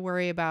don't have to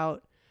worry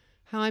about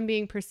how I'm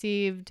being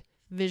perceived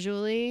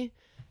visually,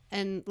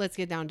 and let's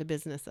get down to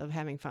business of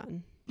having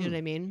fun." You know what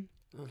I mean?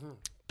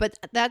 But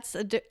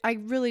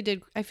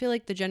I feel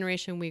like the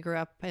generation we grew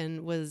up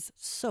in was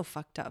so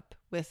fucked up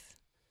with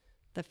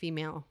the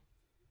female,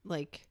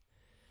 like,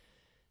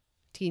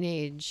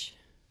 teenage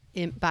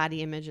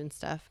body image and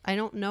stuff. I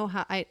don't know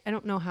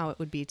how it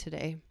would be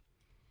today.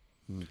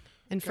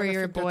 And for I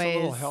your think that's a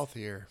little boys,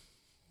 healthier.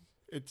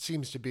 it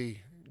seems to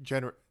be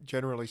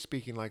generally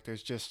speaking, like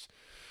there's just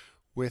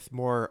with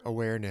more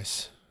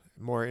awareness,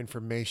 more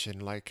information,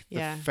 like the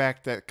Yeah.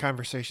 fact that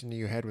conversation that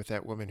you had with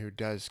that woman who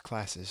does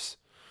classes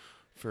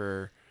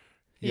for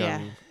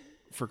young,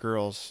 for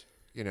girls,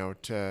 you know,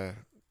 to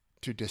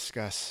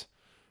discuss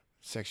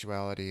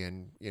sexuality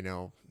and, you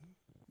know,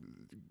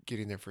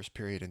 getting their first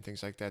period and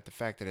things like that. The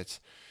fact that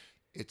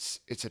it's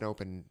an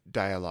open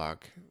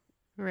dialogue,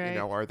 Right. you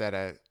know, or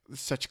that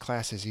such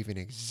classes even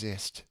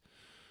exist,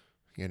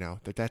 you know,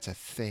 that's a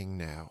thing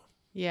now.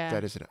 Yeah.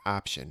 That is an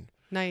option.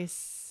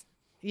 Nice.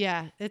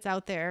 Yeah, it's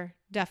out there.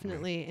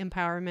 Definitely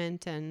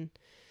empowerment and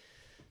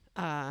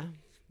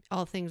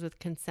all things with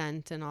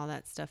consent and all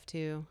that stuff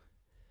too.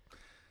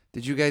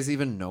 Did you guys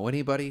even know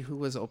anybody who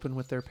was open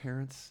with their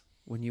parents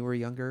when you were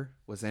younger?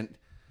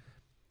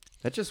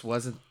 That just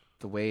wasn't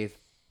the way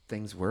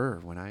things were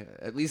when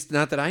at least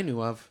not that I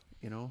knew of,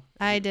 you know?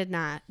 I did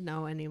not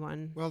know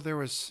anyone. Well, there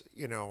was,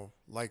 you know,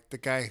 like the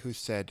guy who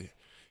said,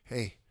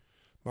 "Hey,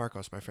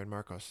 Marcos, my friend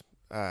Marcos,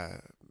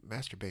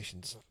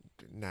 masturbation's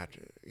not,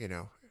 you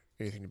know,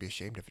 anything to be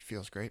ashamed of. It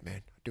feels great,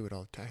 man. I do it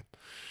all the time."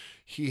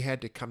 He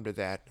had to come to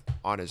that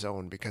on his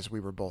own because we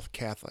were both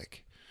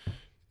Catholic.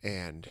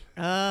 And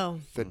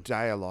Oh. the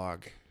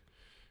dialogue,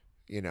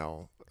 you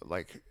know,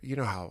 like, you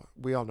know how,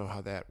 we all know how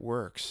that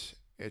works.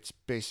 It's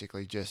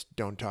basically just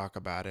don't talk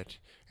about it.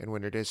 And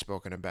when it is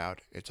spoken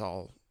about, it's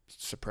all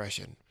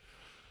suppression.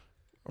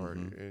 Or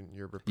in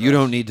your repressed. You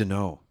don't need to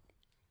know.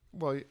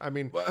 Well, I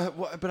mean,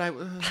 Well,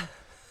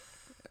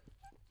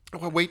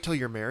 wait till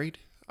you're married.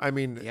 I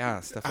mean,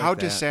 yeah, stuff like how that.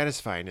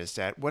 dissatisfying is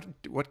that? What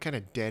kind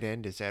of dead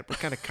end is that? What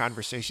kind of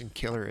conversation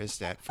killer is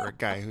that for a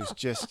guy who's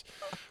just,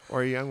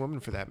 or a young woman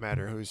for that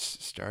matter, who's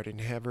starting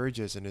to have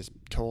urges and is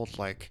told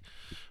like,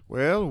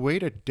 well,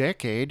 wait a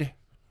decade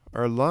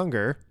or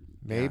longer,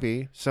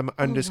 maybe some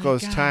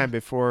undisclosed God. time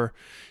before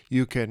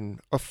you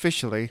can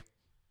officially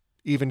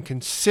even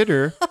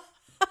consider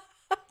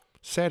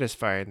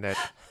satisfying that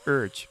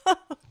urge.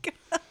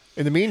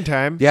 In the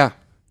meantime, Yeah.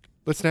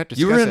 let's not discuss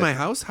You were in it. my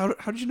house? How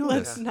did you know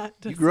Let's this? not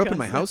You grew up in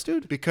my discuss it. house,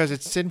 dude? Because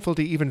it's sinful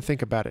to even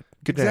think about it.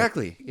 Good night.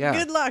 Exactly. Yeah.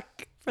 Good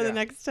luck for Yeah. the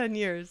next 10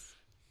 years.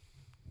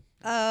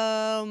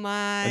 Oh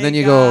my And then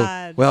you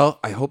God. go, well,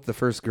 I hope the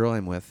first girl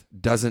I'm with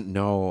doesn't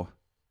know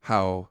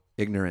how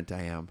ignorant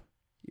I am.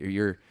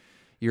 You're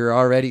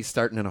already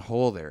starting in a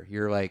hole there.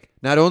 You're like,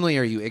 not only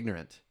are you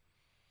ignorant,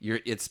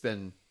 it's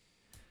been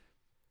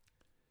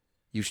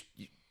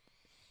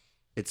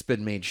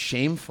made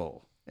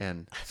shameful,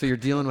 and so you're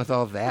dealing with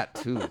all that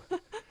too.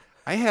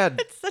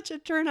 It's such a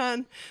turn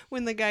on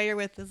when the guy you're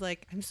with is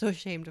like, I'm so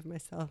ashamed of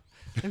myself.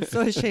 I'm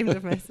so ashamed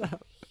of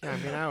myself. Yeah, I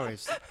mean, I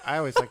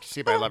always like to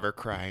see my lover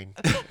crying.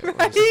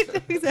 Right?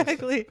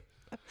 Exactly.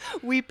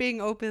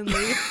 Weeping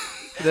openly.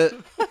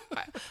 the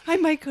I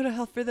might go to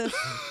hell for this.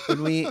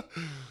 when we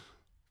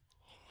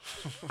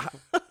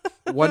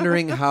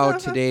wondering how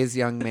today's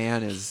young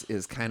man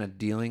is kind of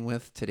dealing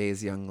with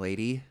today's young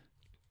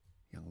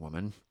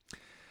woman,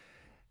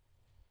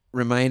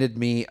 reminded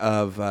me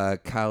of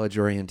college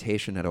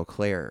orientation at Eau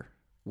Claire,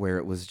 where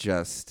it was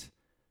just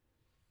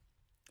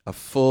a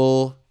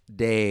full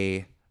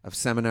day of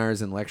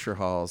seminars and lecture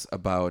halls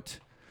about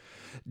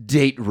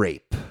date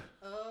rape.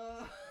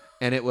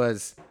 And it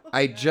was,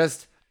 I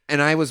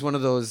was one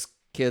of those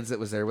kids that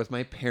was there with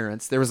my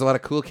parents. There was a lot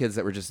of cool kids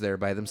that were just there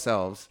by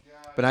themselves.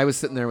 But I was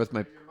sitting there with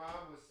my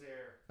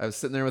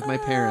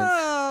parents.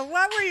 Oh,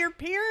 what were your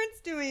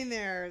parents doing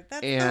there?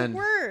 That's And the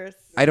worst.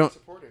 I don't,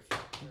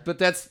 but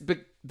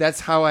that's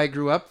how I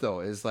grew up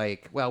though, is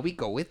like, well, we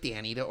go with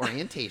Danny to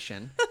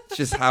orientation. It's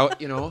just how,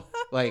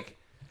 like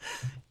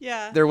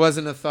Yeah. there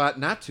wasn't a thought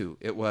not to.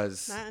 It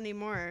was, Not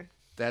anymore.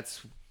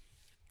 that's,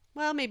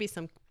 Well, maybe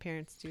some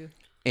parents do.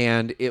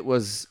 and it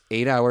was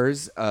 8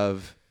 hours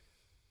of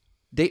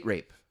date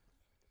rape.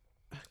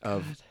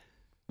 Of God.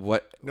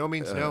 what No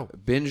means no.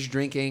 binge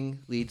drinking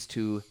leads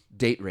to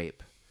date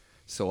rape.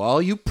 So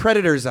all you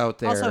predators out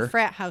there. Also,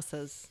 frat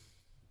houses.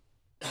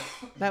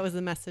 That was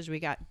the message we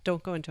got.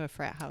 Don't go into a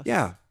frat house.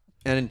 Yeah.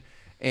 And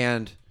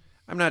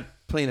I'm not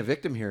playing a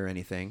victim here or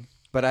anything,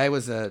 but I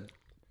was a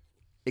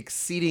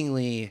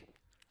exceedingly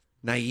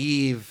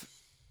naive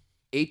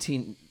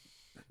 18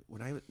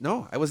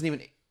 I wasn't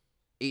even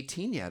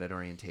 18 yet at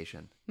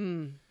orientation.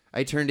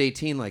 I turned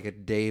 18 like a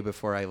day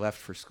before I left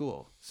for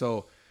school.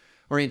 So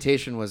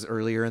orientation was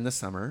earlier in the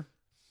summer.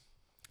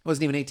 I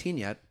wasn't even 18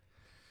 yet.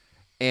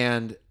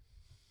 And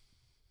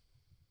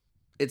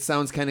it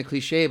sounds kind of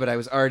cliche, but I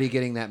was already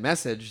getting that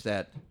message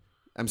that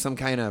I'm some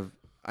kind of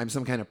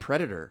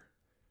predator.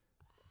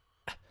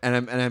 And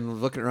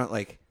I'm looking around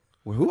like,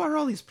 well, who are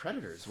all these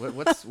predators?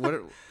 What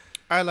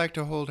I like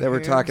to hold that we're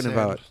hands talking and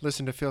about.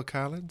 listen to Phil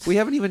Collins. We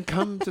haven't even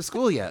come to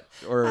school yet,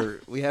 or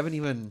we haven't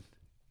even,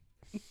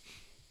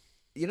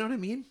 you know what I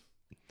mean?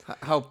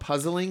 How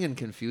puzzling and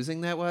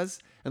confusing that was.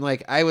 And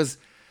like, I was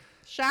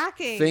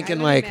Shocking. thinking I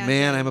would like, imagine.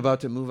 man, I'm about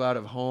to move out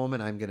of home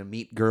and I'm going to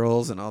meet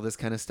girls and all this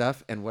kind of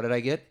stuff. And what did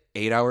I get?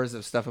 8 hours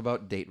of stuff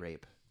about date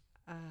rape.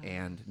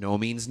 And no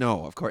means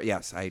no. Of course,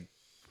 yes, I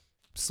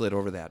slid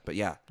over that. But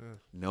yeah,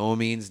 no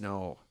means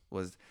no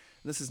was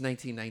This is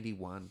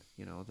 1991,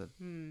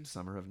 the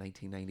summer of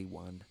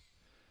 1991.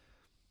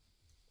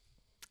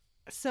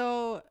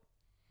 So,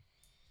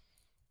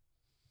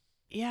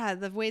 yeah,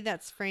 the way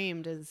that's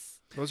framed is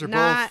Those are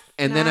not, both.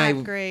 And then not I-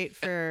 great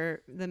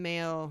for the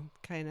male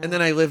kind of. And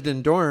then I lived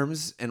in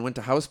dorms and went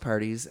to house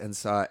parties and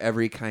saw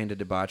every kind of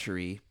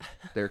debauchery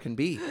there can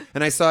be.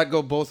 And I saw it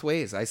go both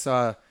ways. I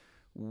saw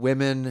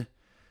women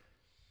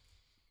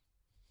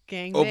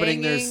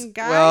opening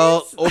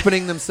guys.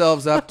 opening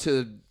themselves up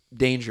to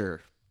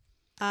danger.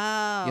 Oh,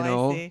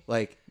 I see.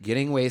 like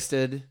getting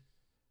wasted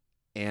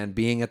and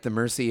being at the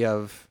mercy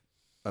of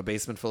a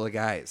basement full of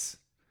guys.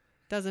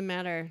 Doesn't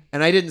matter.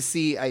 And I didn't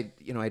see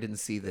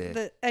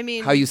the I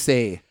mean, how you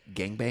say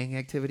gangbang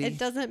activity. it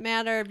doesn't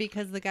matter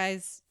because the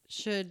guys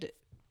should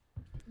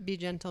be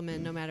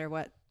gentlemen no matter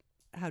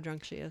how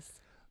drunk she is.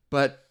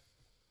 But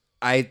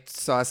I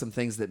saw some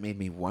things that made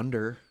me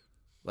wonder,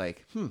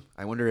 like,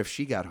 I wonder if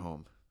she got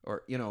home,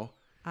 or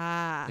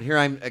Ah, And here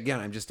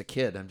I'm just a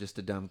kid. I'm just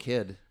a dumb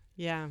kid.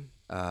 yeah.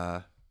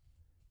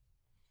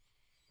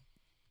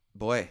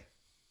 Boy,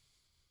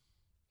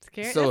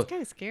 Scary. So, That's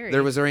kind of scary.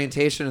 there was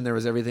orientation and there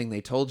was everything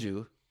they told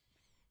you.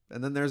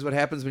 And then there's what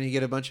happens when you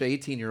get a bunch of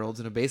 18-year-olds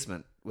in a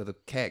basement with a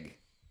keg.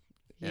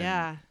 And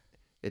yeah.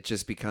 It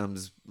just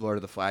becomes Lord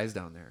of the Flies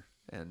down there,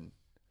 and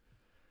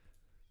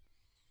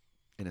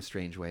in a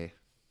strange way.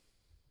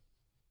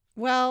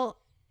 Well,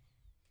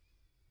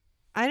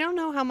 I don't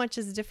know how much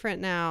is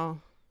different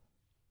now.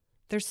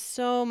 There's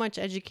so much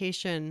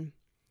education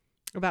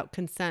about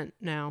consent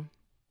now.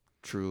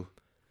 True.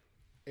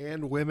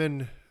 And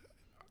women,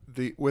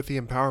 with the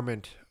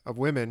empowerment of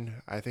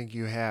women, I think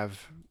you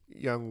have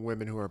young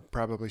women who are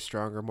probably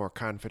stronger, more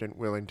confident,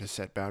 willing to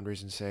set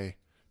boundaries and say,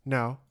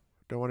 no,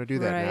 don't want to do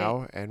that Right.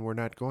 now, and we're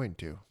not going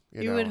to.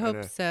 You would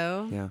hope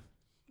so. Yeah.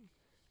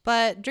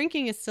 But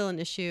drinking is still an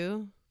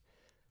issue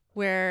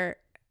where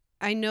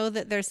I know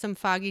that there's some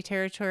foggy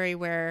territory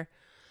where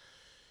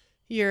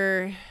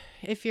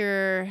if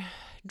you're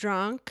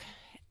drunk,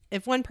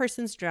 if one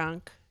person's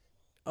drunk,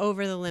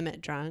 over the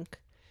limit drunk,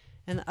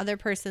 and the other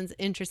person's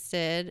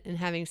interested in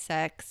having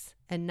sex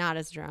and not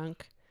as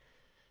drunk,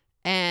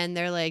 and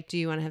they're like, do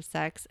you want to have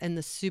sex? And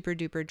the super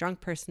duper drunk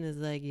person is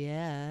like,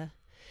 yeah.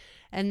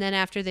 And then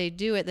after they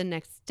do it the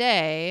next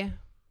day,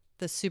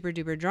 the super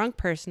duper drunk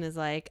person is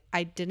like,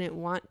 I didn't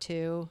want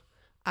to.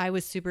 I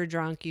was super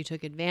drunk. You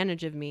took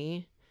advantage of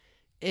me.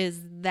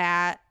 Is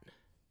that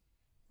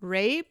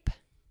rape?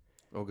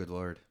 Oh, good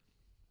Lord.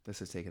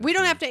 This is taking. We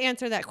don't have to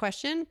answer that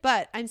question,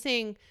 but I'm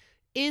saying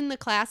in the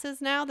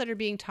classes now that are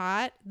being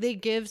taught, they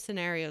give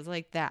scenarios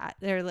like that.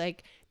 They're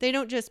like, they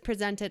don't just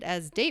present it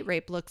as date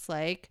rape looks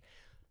like.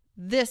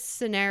 This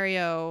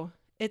scenario,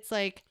 it's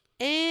like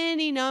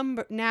any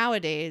number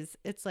nowadays,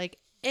 it's like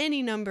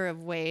any number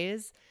of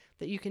ways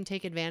that you can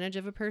take advantage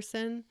of a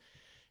person.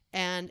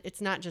 And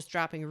it's not just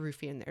dropping a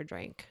roofie in their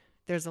drink.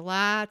 There's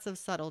lots of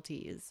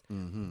subtleties.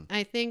 Mm-hmm.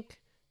 I think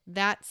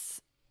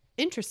that's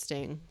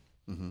interesting.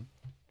 Mm-hmm.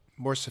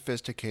 More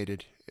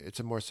sophisticated. It's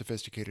a more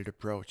sophisticated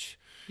approach.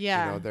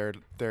 Yeah.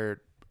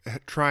 They're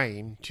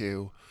trying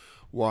to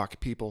walk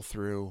people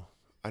through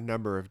a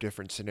number of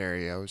different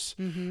scenarios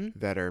Mm-hmm.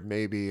 that are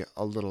maybe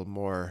a little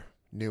more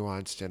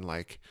nuanced and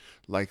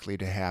likely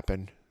to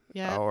happen.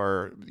 Yeah.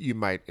 Or you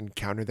might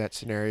encounter that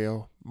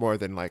scenario more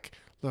than like,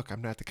 look,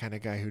 I'm not the kind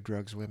of guy who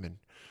drugs women.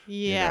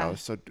 Yeah.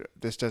 So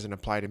this doesn't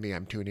apply to me.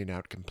 I'm tuning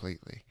out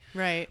completely.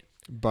 Right.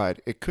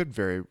 But it could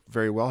very,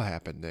 very well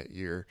happen that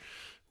you're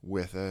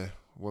with a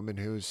woman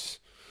who's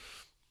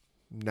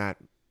not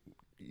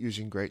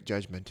using great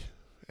judgment,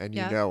 and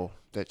you Yeah. know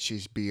that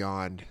she's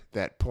beyond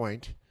that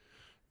point,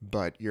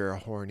 but you're a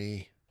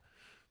horny,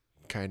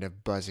 kind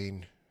of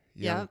buzzing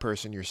young Yep.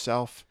 person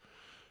yourself.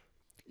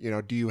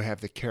 Do you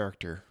have the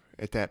character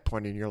at that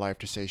point in your life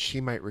to say, she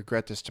might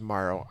regret this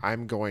tomorrow.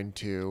 I'm going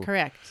to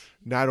Correct.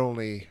 not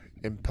only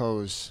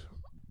impose,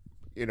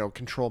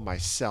 control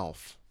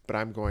myself, but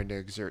I'm going to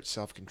exert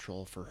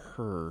self-control for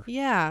her.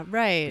 Yeah.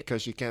 Right.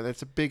 Because you can't.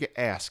 That's a big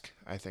ask,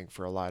 I think,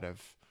 for a lot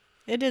of.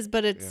 It is,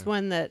 but it's Yeah.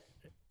 one that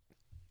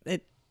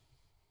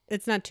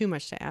it's not too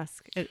much to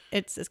ask.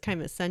 It's kind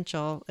of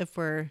essential if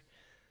we're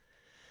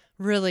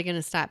really going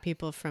to stop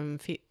people from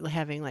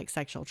having like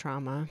sexual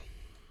trauma.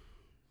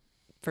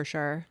 For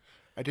sure.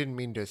 I didn't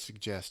mean to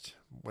suggest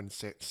when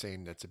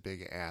saying that's a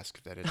big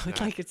ask that it's not.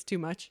 Like it's too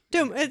much.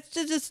 It's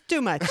just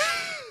too much.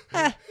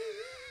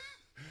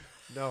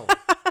 No.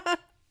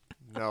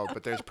 No,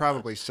 but there's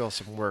probably still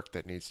some work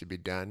that needs to be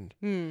done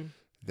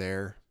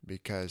there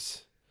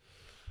because,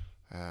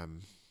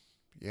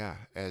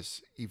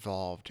 as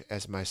evolved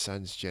as my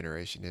son's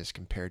generation is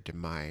compared to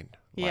mine,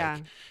 Yeah.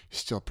 he's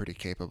still pretty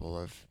capable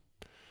of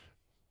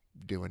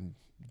doing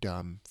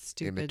dumb,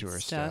 Stupid immature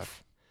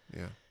stuff.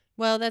 Yeah.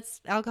 Well,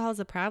 alcohol's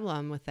a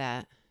problem with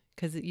that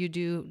because you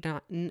do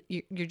not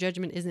your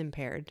judgment is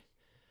impaired.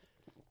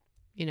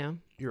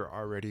 You're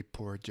already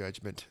poor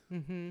judgment.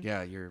 Mm-hmm.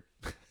 Yeah, you're.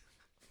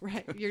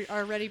 Right. Your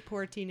already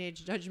poor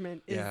teenage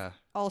judgment is Yeah.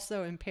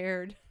 also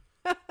impaired.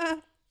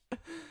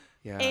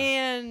 Yeah.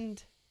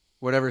 And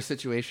Whatever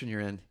situation you're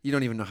in, you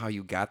don't even know how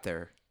you got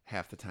there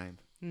half the time.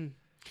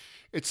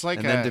 It's like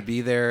And then to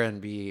be there and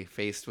be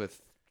faced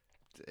with,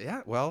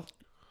 yeah, well,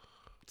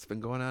 it's been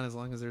going on as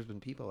long as there's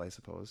been people, I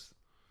suppose.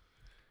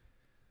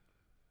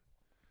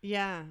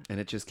 Yeah. And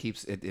it just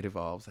keeps, it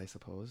evolves, I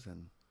suppose.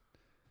 And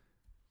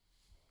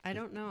I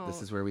don't know.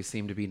 this is where we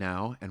seem to be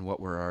now. And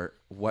what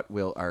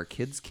will our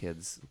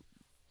kids'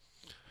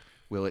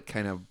 will it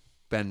kind of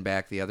bend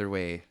back the other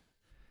way?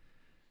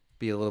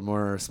 Be a little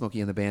more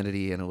Smokey and the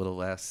Bandit-y and a little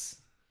less.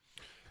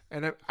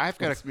 And I've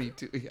got That's me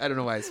too. I don't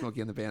know why it's Smokey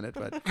and the Bandit,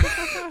 but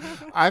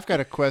I've got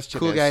a question.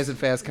 cool guys in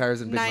fast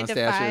cars and big 9 to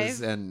mustaches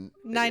 5. and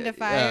 9 to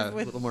 5 yeah, a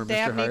with little more Mr.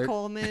 Dabney Hart.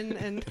 Coleman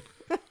and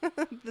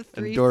the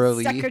three Dora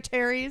Lee.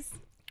 secretaries.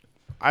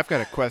 I've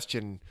got a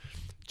question.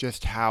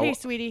 Just how Hey,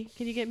 sweetie,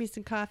 can you get me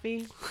some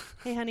coffee?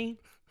 Hey, honey.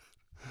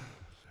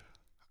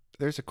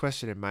 there's a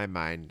question in my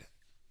mind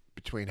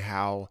between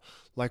how,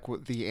 like,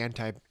 with the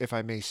if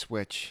I may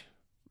switch,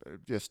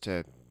 just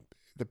to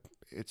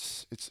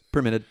it's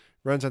Permitted.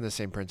 runs on the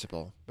same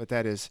principle, but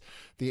that is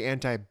the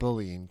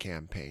anti-bullying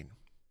campaign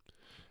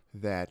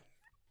that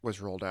was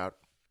rolled out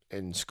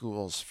in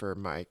schools for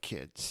my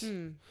kids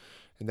in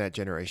that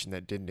generation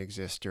that didn't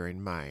exist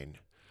during mine.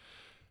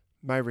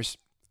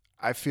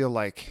 I feel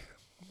like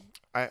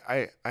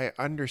I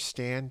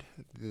understand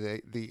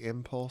the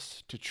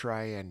impulse to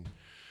try and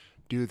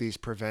do these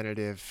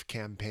preventative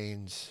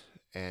campaigns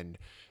and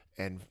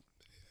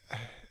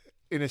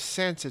in a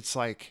sense it's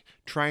like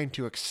trying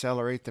to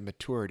accelerate the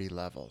maturity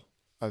level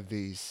of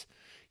these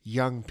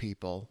young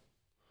people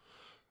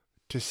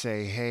to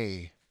say,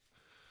 hey,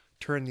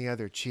 turn the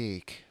other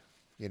cheek,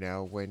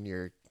 when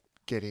you're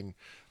getting,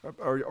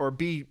 or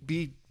be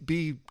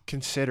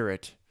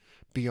considerate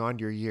beyond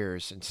your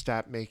years and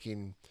stop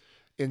making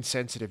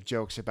insensitive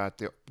jokes about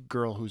the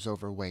girl who's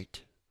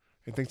overweight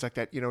and things like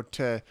that,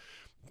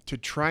 to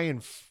try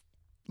and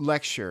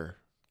lecture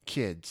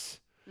kids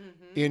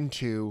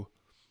into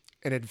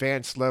an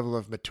advanced level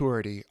of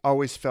maturity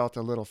always felt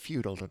a little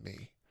futile to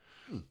me.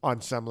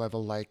 On some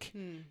level, like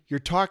you're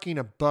talking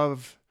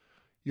above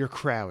your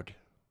crowd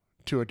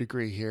to a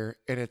degree here,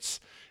 and it's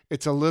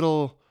a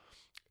little,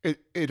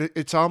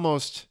 it's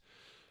almost.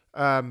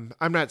 I'm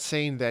not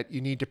saying that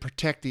you need to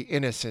protect the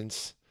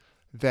innocence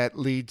that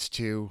leads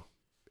to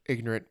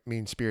ignorant,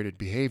 mean-spirited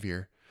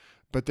behavior,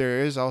 but there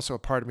is also a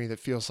part of me that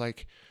feels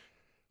like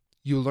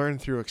you learn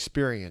through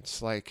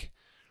experience,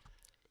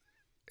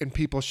 and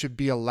people should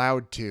be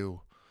allowed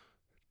to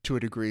a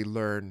degree,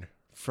 learn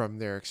from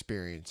their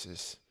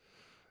experiences.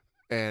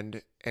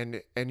 And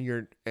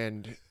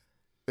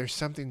there's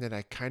something that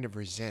I kind of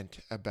resent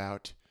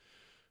about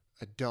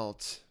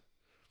adults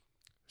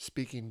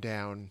speaking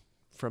down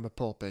from a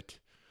pulpit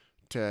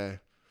to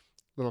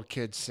little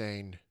kids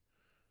saying,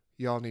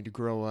 y'all need to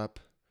grow up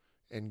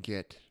and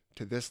get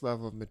to this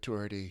level of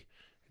maturity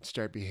and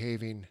start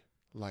behaving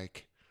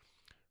like,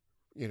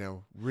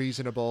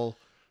 reasonable,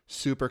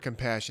 super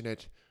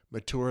compassionate,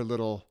 mature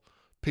little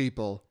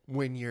people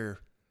when you're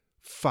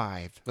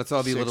 5. Let's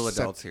all be 6, little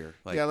 7. adults here.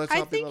 Like, Yeah, let's I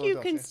all be think little you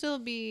adults, can yeah. still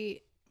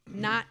be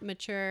not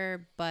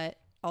mature, but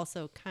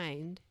also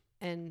kind.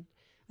 And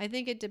I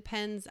think it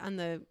depends on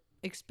the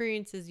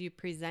experiences you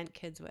present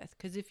kids with.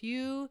 Because if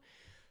you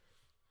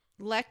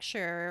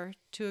lecture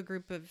to a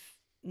group of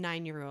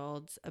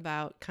 9-year-olds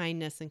about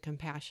kindness and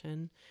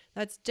compassion,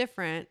 that's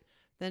different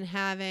than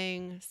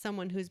having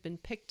someone who's been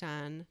picked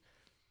on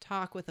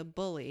talk with a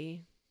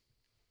bully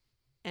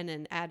and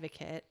an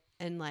advocate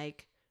and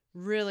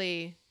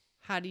really,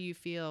 how do you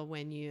feel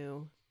when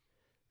you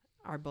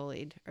are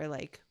bullied? Or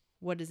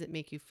what does it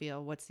make you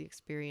feel? What's the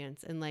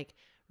experience? And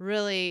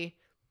really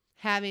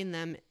having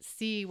them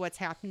see what's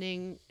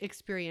happening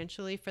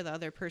experientially for the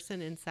other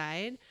person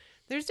inside.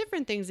 There's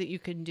different things that you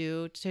can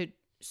do to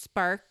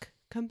spark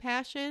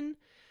compassion.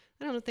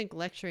 I don't think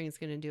lecturing is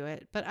going to do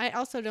it, but I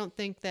also don't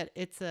think that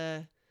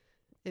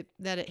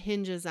that it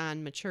hinges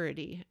on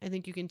maturity. I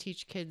think you can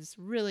teach kids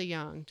really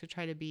young to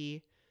try to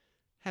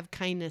have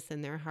kindness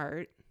in their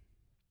heart.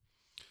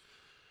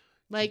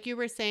 Like you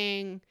were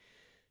saying,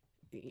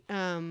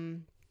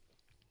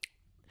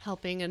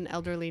 helping an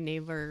elderly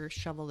neighbor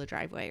shovel the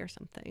driveway or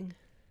something.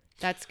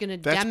 That's going to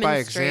demonstrate. By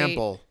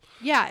example.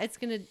 Yeah,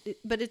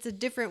 but it's a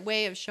different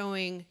way of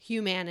showing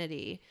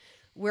humanity.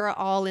 We're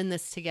all in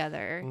this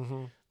together.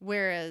 Mm-hmm.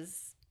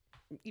 Whereas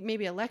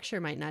maybe a lecture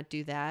might not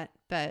do that,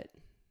 but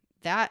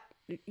that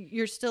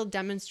you're still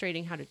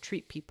demonstrating how to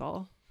treat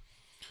people.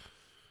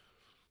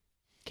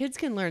 Kids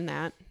can learn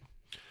that.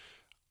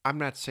 I'm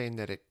not saying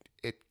that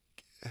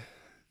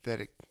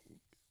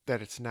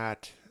it's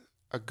not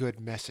a good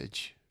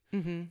message,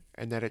 Mm-hmm.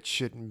 and that it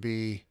shouldn't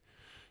be,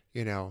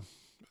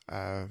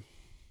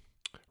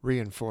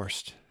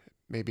 reinforced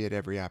maybe at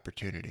every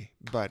opportunity.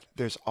 But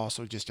there's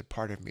also just a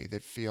part of me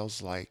that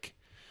feels like,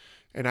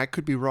 and I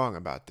could be wrong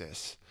about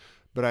this,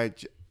 but I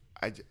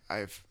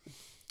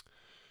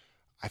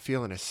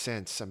feel in a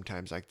sense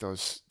sometimes like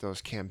those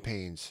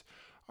campaigns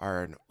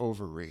are an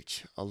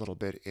overreach a little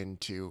bit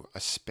into a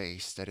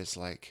space that is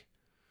like,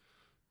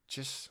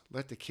 just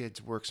let the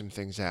kids work some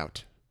things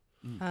out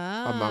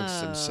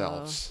amongst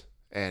themselves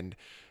and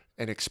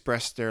and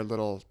express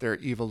their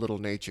evil little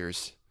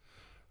natures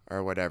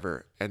or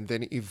whatever, and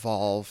then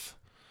evolve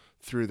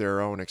through their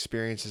own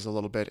experiences a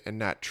little bit and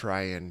not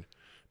try and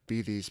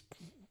be these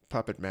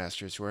puppet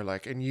masters who are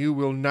like, and you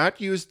will not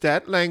use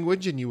that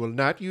language and you will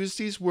not use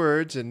these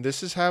words and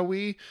this is how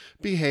we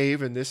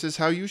behave and this is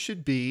how you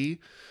should be.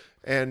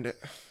 And,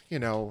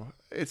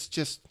 it's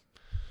just...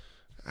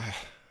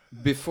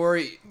 Before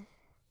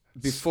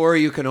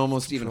you can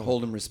almost even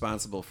hold them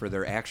responsible for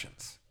their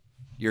actions.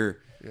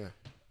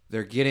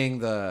 They're getting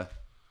the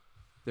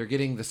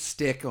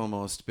stick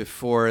almost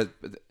before.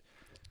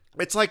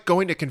 It's like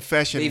going to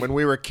confession when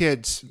we were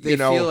kids. They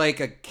feel like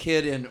a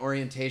kid in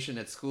orientation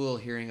at school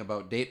hearing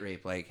about date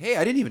rape. Like, hey,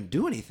 I didn't even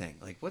do anything.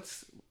 Like,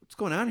 what's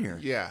going on here?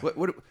 Yeah.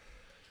 What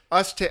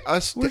us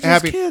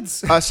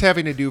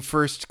having to do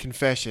first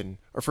confession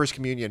or first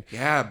communion.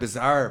 Yeah,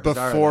 bizarre.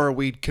 Before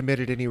we'd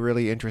committed any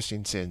really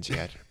interesting sins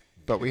yet.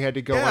 But we had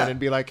to go in and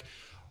be like,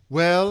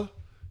 well,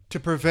 to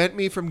prevent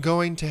me from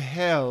going to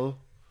hell,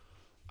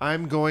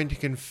 I'm going to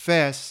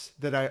confess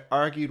that I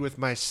argued with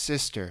my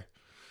sister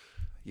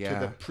to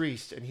the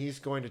priest, and he's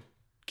going to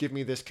give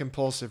me this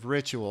compulsive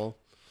ritual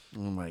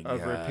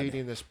of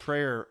repeating this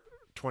prayer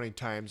 20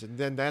 times, and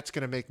then that's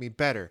going to make me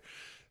better.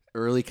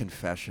 Early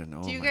confession.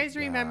 Do you guys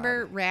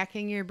remember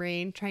racking your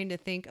brain trying to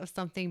think of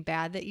something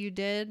bad that you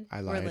did? I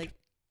lied. Or like,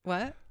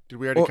 what? Did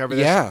we already cover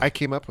this? Yeah. I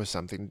came up with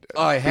something.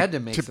 Oh, I had to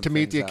make to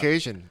meet the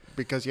occasion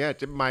because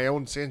my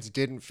own sins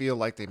didn't feel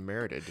like they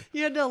merited.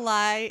 You had to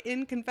lie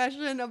in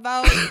confession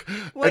about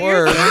what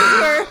your sins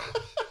were.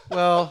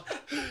 Well,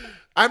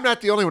 I'm not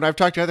the only one. I've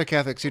talked to other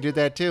Catholics who did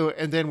that too.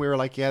 And then we were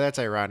like, yeah, that's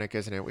ironic,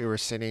 isn't it? We were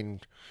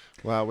sinning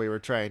while we were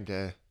trying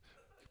to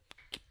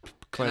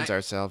cleanse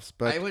ourselves.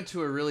 But I went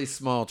to a really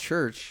small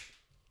church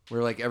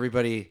where like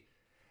everybody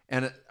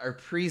and our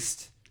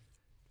priest,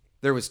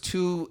 there was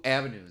 2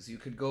 avenues. You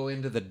could go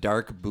into the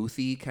dark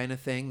boothy kind of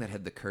thing that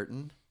had the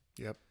curtain.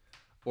 Yep.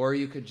 Or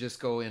you could just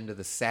go into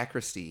the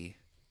sacristy.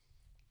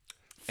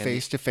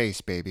 Face to face,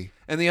 baby.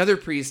 And the other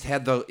priest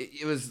had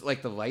it was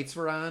like the lights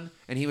were on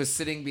and he was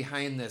sitting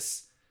behind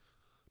this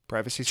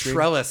privacy screen?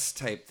 Trellis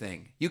type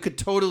thing. You could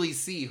totally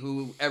see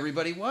who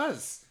everybody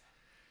was.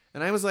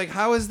 And I was like,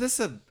 how is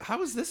this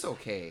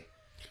okay?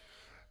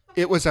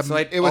 It was a So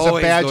I'd it was a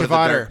always badge go to of the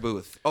honor. dark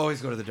booth.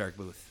 Always go to the dark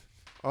booth.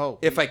 Oh.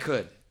 If I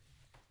could.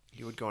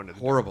 You would go into the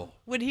Horrible.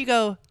 Would he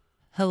go,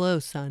 hello,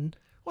 son?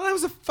 Well, I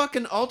was a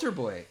fucking altar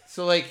boy.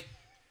 So, like,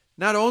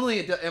 not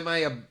only am I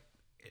a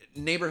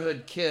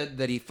neighborhood kid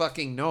that he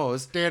fucking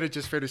knows. Dan had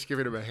just finished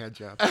giving him a hand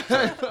job.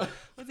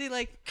 Was he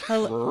like,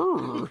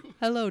 hello,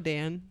 hello,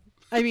 Dan?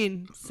 I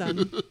mean,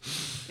 son.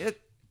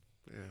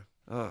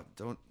 Oh,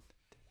 don't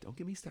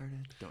get me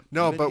started.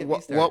 No, even but get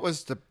me started. what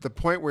was the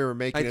point we were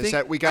making is think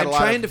that we got I'm a lot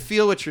trying to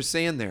feel what you're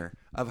saying there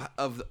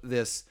of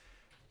this.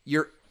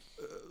 Your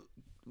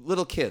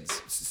little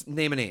kids,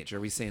 name an age. Are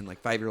we saying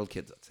like 5-year-old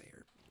kids? Let's say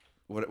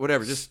or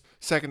whatever. Just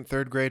second,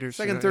 third graders.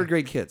 third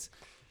grade kids.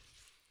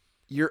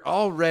 You're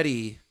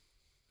already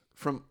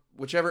from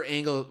whichever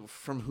angle,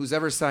 from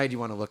whosever side you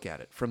want to look at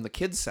it. From the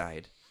kid's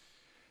side,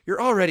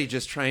 you're already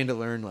just trying to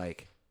learn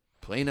like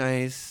play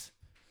nice,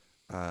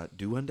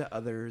 do unto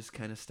others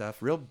kind of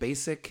stuff. Real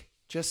basic,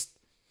 just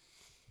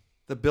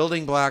the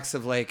building blocks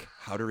of like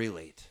how to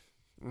relate.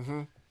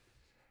 Mm-hmm.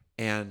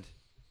 And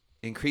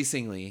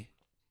increasingly,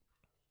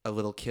 a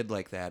little kid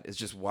like that is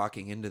just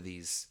walking into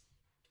these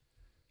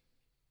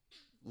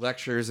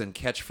lectures and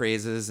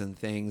catchphrases and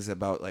things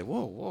about like,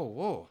 whoa, whoa,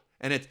 whoa.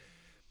 And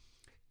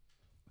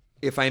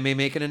if I may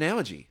make an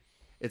analogy,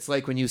 it's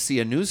like when you see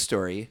a news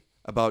story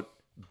about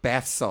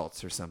bath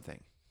salts or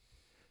something.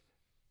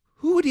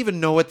 Who would even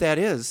know what that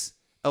is?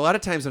 A lot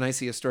of times when I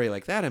see a story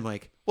like that, I'm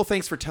like, well,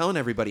 thanks for telling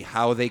everybody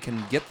how they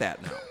can get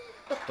that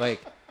now.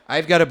 Like,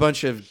 I've got a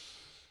bunch of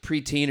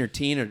preteen or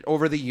teen or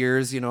over the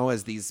years,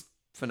 as these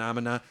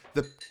phenomena,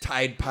 the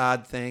Tide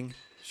Pod thing.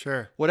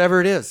 Sure.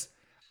 Whatever it is.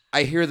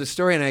 I hear the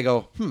story and I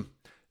go,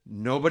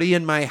 nobody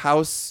in my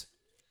house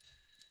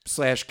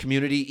 /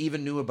 community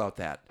even knew about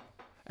that.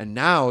 And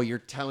now you're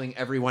telling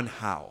everyone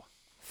how.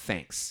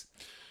 Thanks.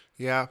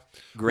 Yeah.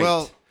 Great.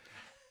 Well,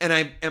 and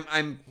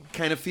I'm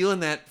kind of feeling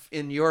that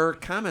in your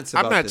comments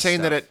about I'm not this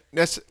saying stuff.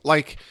 that's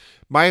like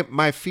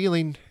my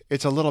feeling.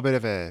 It's a little bit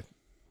of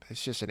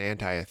it's just an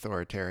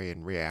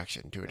anti-authoritarian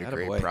reaction to a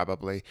degree, Attaboy.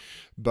 probably.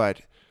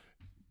 But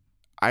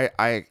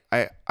I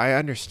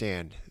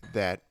understand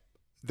that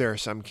there are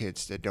some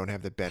kids that don't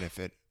have the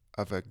benefit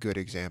of a good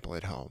example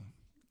at home.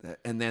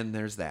 And then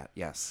there's that.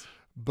 Yes.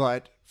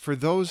 But for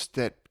those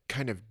that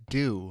kind of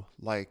do,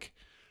 like,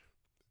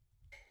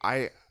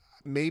 I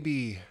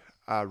maybe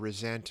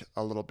resent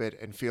a little bit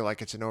and feel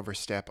like it's an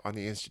overstep on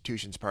the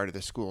institution's part, of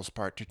the school's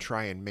part, to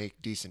try and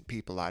make decent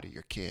people out of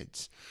your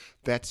kids.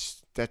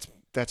 That's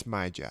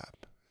my job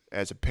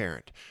as a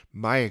parent.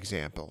 My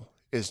example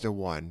is the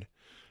one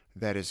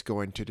that is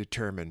going to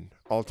determine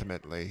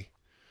ultimately,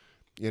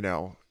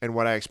 and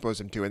what I expose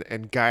them to,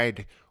 and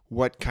guide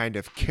what kind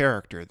of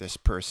character this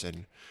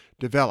person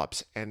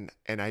develops. And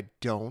I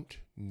don't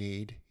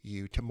need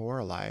you to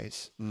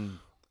moralize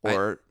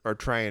or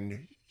try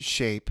and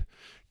shape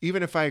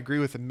even if I agree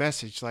with the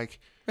message, like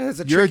That's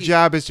a your tricky-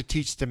 job is to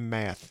teach them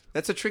math.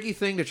 That's a tricky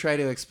thing to try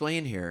to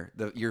explain here.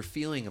 Your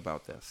feeling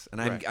about this, and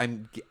Right.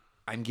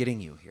 I'm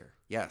getting you here.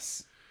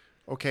 Yes.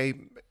 Okay,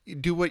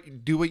 do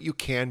what you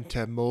can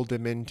to mold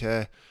them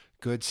into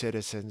good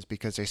citizens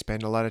because they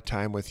spend a lot of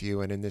time with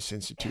you and in this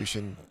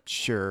institution,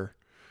 sure.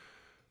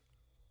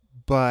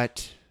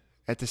 But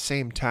at the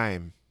same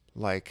time,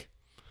 like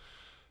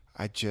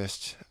I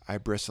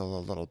bristle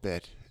a little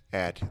bit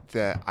at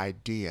the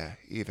idea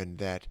even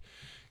that,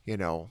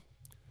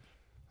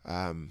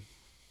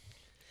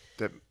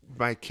 that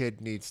my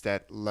kid needs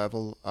that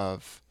level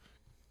of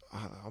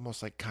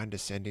almost like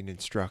condescending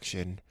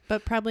instruction,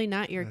 But probably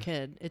not your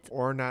kid. It's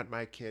or not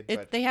my kid,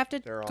 but they have to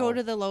they're go all-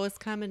 to the lowest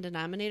common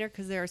denominator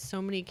because there are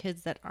so many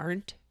kids that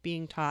aren't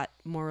being taught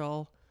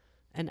moral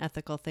and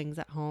ethical things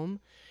at home.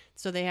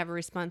 So they have a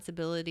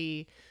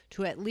responsibility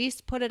to at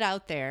least put it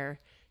out there.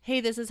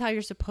 Hey, this is how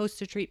you're supposed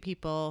to treat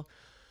people.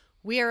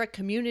 We are a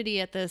community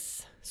at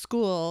this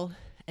school,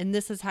 and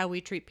this is how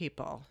we treat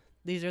people.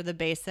 These are the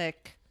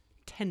basic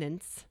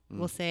tenets,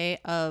 we'll say,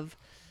 of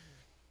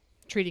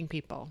treating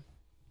people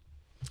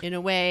in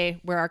a way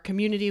where our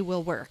community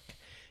will work.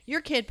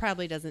 Your kid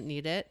probably doesn't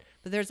need it,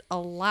 but there's a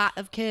lot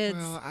of kids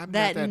Well, I'm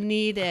not that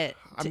need it.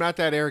 I'm not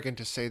that arrogant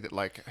to say that,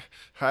 like,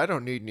 I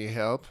don't need any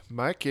help.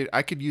 My kid,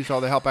 I could use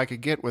all the help I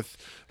could get with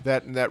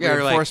that or like,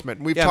 reinforcement.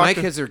 And we've yeah, talked my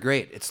to- kids are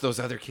great. It's those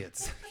other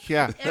kids.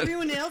 yeah,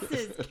 Everyone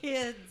else's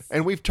kids.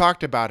 and we've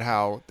talked about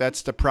how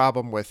that's the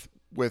problem with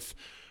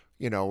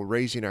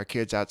raising our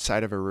kids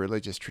outside of a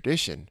religious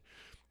tradition.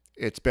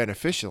 It's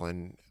beneficial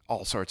in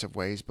all sorts of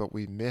ways, but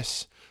we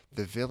miss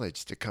the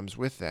village that comes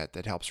with that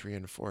helps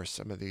reinforce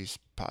some of these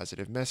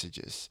positive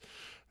messages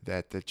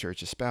that the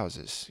church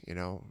espouses,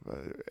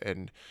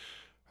 it's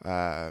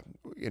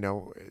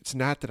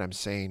not that I'm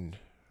saying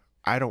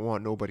I don't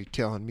want nobody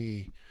telling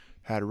me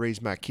how to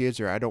raise my kids,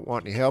 or I don't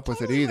want any help with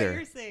it Totally what either.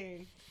 you're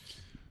saying.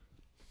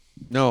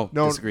 No,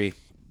 No. disagree.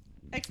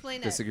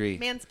 Explain Disagree. it.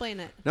 Mansplain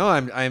it. No,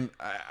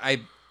 I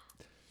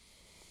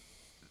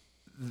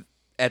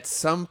at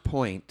some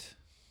point.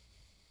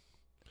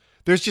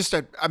 There's just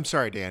I'm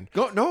sorry, Dan.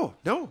 No.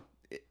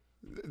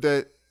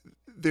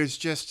 There's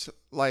just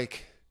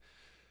like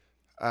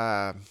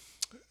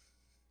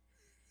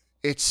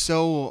it's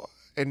so,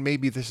 and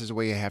maybe this is the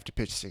way you have to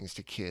pitch things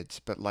to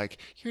kids, but like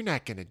you're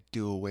not going to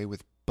do away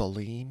with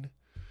bullying,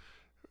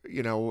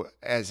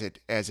 as it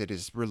is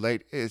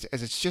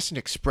as it's just an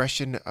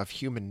expression of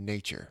human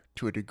nature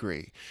to a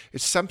degree.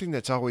 It's something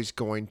that's always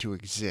going to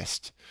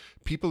exist.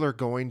 People are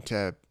going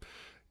to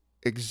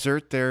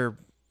exert their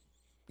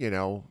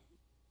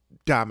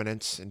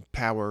dominance and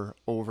power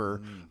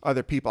over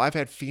other people. I've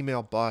had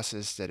female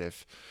bosses that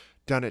have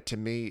done it to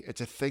me.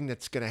 It's a thing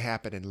that's going to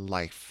happen in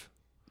life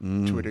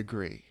to a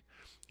degree,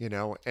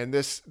 and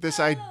this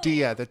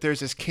idea that there's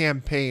this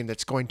campaign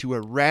that's going to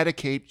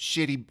eradicate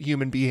shitty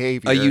human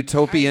behavior, A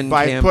utopian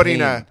by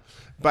campaign.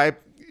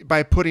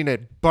 putting a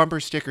bumper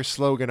sticker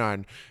slogan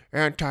on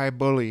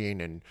anti-bullying,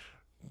 and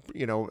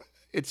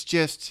it's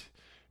just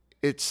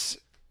it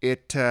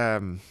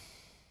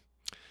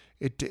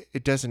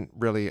doesn't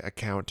really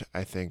account,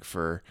 I think,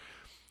 for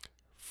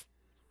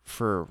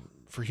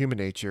human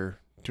nature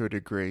to a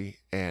degree,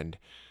 and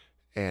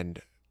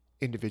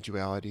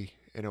individuality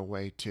in a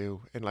way too,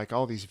 and like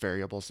all these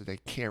variables that they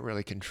can't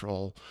really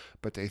control,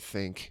 but they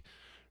think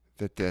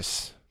that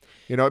this,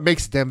 it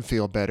makes them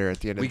feel better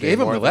at the end of We the day. gave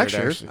them more the than it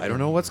lecture. actually- I don't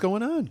know what's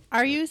going on.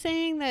 Are you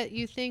saying that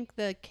you think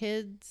the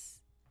kids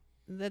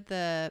that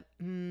that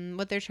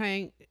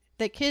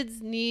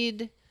kids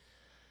need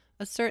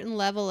a certain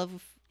level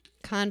of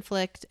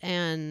conflict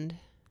and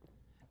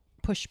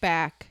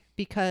pushback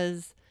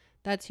because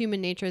that's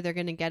human nature? They're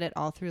going to get it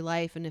all through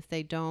life, and if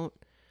they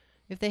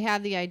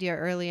have the idea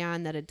early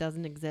on that it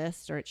doesn't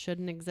exist or it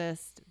shouldn't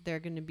exist,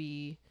 they're going to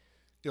be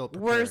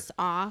Ill-prepared. worse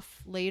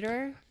off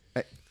later.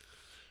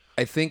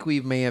 I think we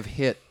may have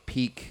hit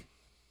peak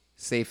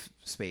safe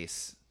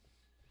space.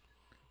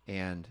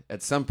 And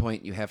at some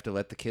point, you have to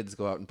let the kids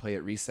go out and play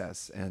at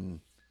recess. And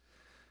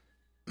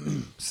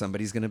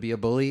somebody's going to be a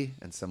bully,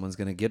 and someone's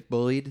going to get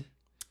bullied.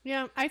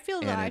 Yeah, I feel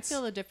And I it's-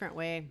 feel a different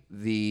way.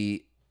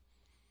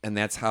 And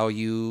that's how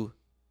you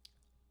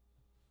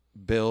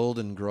build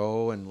and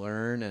grow and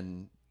learn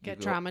and Get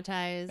you go-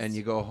 traumatized. And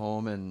you go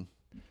home and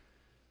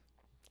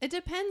It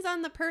depends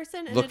on the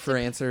person. And look it for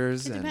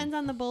answers. It and depends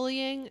on the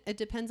bullying. It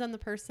depends on the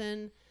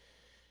person.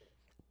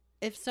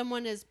 If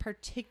someone is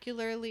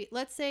particularly,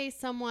 let's say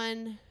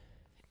someone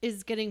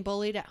is getting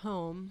bullied at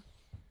home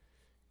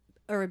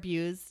or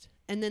abused,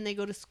 and then they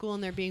go to school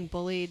and they're being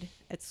bullied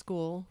at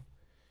school.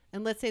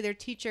 And let's say their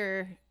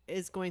teacher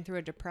is going through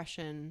a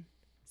depression.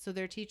 So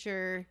their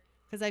teacher,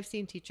 because I've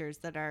seen teachers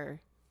that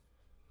are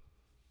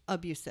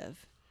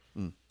abusive.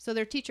 So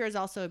their teacher is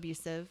also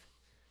abusive.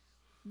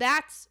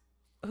 That's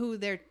who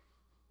they're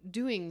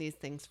doing these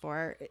things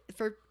for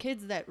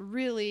kids that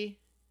really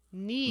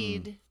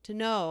need to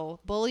know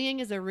bullying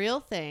is a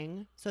real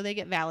thing, so they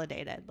get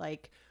validated.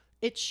 Like,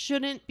 it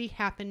shouldn't be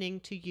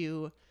happening to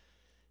you,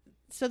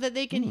 so that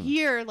they can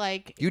hear,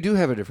 like, you do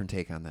have a different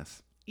take on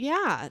this.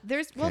 Yeah,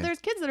 there's Okay. there's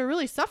kids that are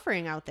really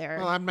suffering out there.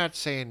 Well, I'm not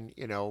saying,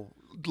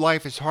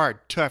 life is hard,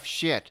 tough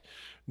shit.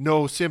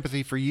 No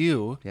sympathy for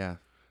you. Yeah.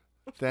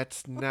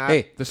 That's not.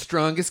 Hey, the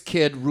strongest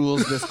kid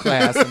rules this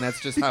class, and that's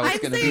just how it's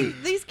I'm going to saying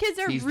be. these kids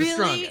are He's the really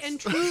strongest. and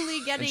truly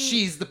getting. And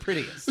she's the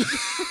prettiest.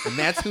 And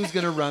that's who's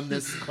going to run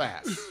this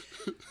class.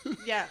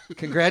 yeah.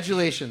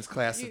 Congratulations,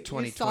 class of You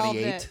solved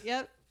 2028. it.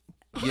 Yep.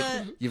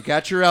 The- You've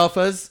got your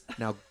alphas.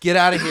 Now get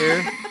out of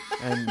here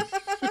and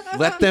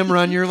let them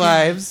run your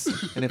lives.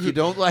 And if you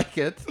don't like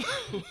it,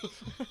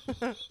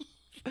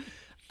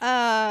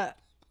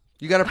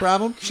 you got a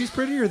problem? She's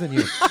prettier than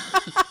you.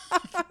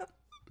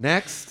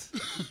 Next.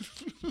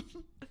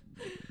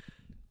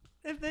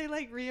 if they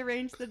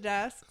rearrange the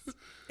desks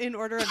in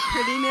order of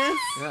prettiness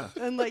Yeah.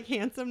 and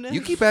handsomeness.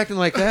 You keep acting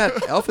like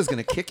that, Alpha's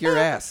going to kick your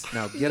ass.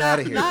 Now get out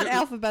of here. Not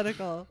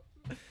alphabetical.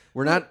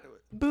 We're not.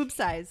 Boob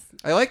size.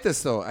 I like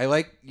this, though. I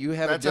like you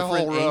have That's a a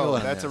different whole angle row.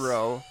 on That's this. a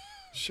row.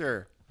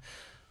 Sure.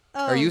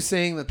 Are you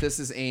saying that this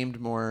is aimed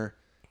more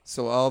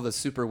so all the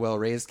super well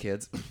raised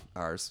kids,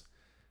 ours,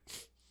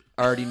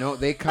 already know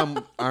they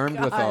come armed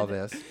with all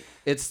God. this?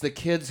 It's the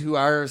kids who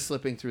are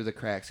slipping through the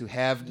cracks, who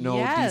have no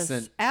yes,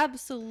 decent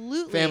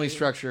absolutely. family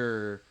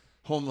structure,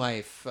 home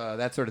life,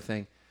 that sort of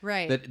thing.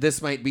 Right. That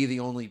this might be the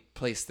only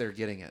place they're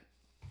getting it.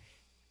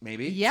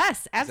 Maybe?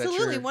 Yes, that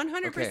absolutely, your-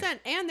 100%. okay.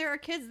 And there are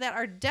kids that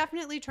are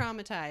definitely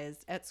traumatized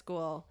at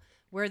school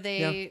where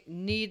they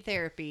need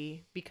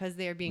therapy because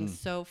they are being Hmm.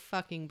 so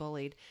fucking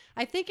bullied.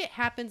 I think it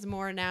happens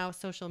more now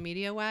social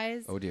media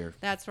wise. Oh, dear.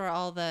 That's where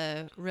all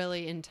the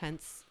really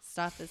intense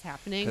stuff is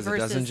happening 'Cause it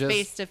doesn't versus just-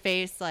 face to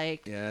face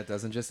Yeah, it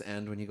doesn't just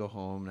end when you go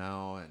home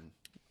now and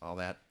all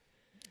that.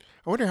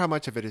 I wonder how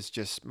much of it is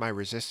just my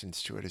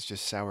resistance to it is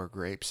just sour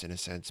grapes in a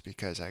sense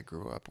because I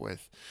grew up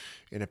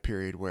in a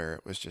period where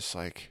it was just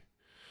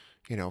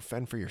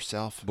fend for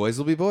yourself. Boys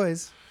will be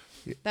boys.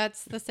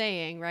 That's the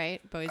saying,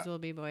 right? Boys will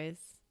be boys.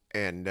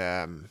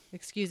 And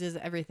Excuses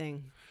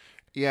everything.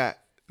 yeah,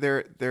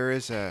 there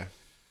is a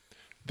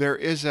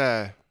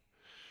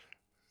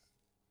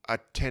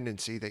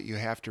tendency that you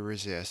have to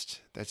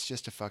resist. That's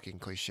just a fucking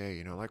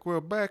cliche,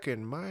 well, back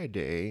in my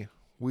day,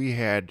 we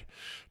had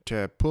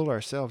to pull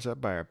ourselves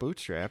up by our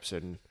bootstraps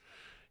and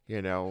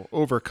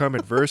overcome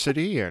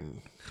adversity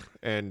and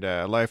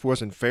life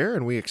wasn't fair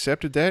and we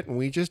accepted that and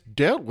we just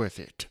dealt with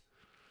it.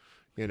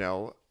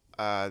 And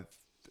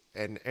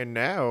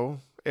now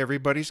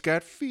everybody's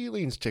got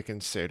feelings to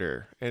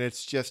consider, and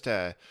it's just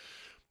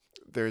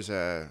there's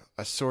a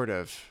sort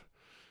of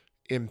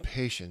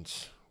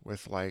impatience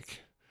with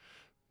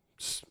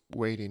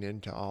wading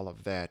into all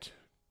of that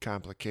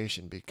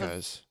complication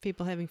because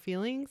People having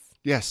feelings.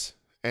 yes,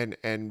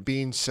 and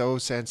being so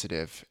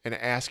sensitive and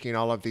asking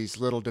all of these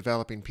little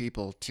developing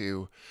people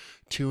to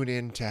tune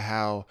into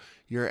how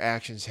your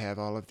actions have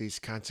all of these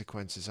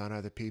consequences on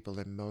other people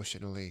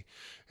emotionally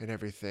and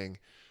everything.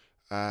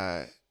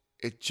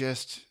 It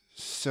just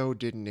so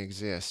didn't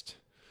exist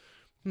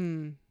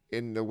in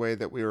the way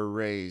that we were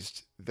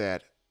raised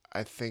that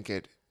I think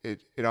it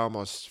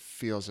almost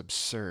feels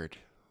absurd.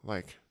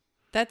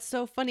 That's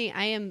so funny.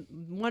 I am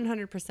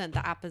 100%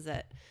 the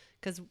opposite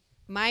because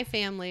my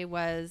family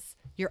was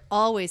you're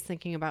always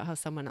thinking about how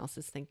someone else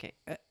is thinking,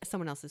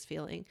 someone else is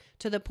feeling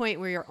to the point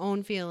where your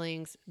own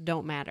feelings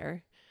don't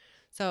matter.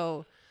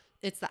 So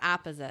it's the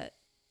opposite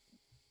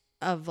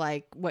of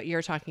what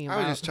you're talking I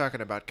about. was just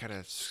talking about kind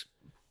of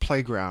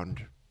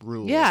playground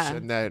rules. Yeah.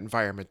 And that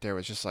environment there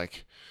was just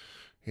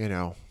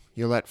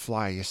you let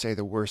fly, you say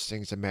the worst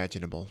things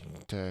imaginable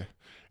to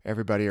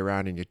everybody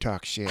around and you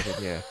talk shit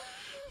and you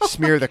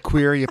smear the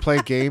queer, you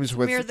play games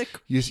with Smear the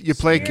you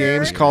play Smear.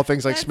 games called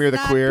things like That's smear the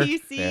not queer.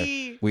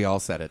 PC. We all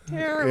said it.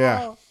 Terrible.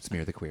 Yeah.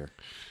 Smear the queer.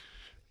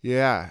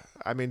 Yeah.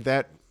 I mean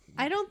that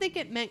I don't think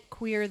it meant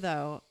queer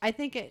though. I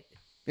think it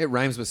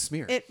rhymes with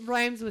smear.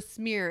 rhymes with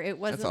smear. It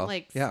wasn't all.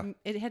 Yeah.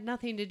 it had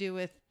nothing to do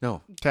with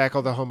No.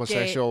 tackle the gay.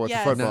 homosexual with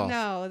Yes, the football.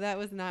 No, that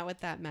was not what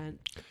that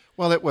meant.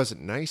 Well, it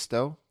wasn't nice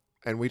though,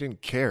 and we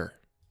didn't care.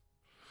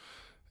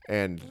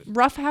 And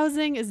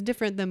Roughhousing is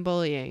different than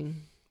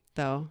bullying,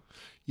 though.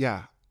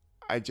 yeah,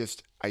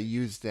 I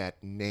use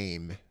that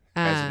name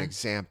as an Ah.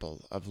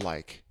 example of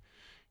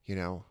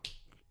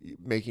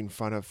making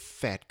fun of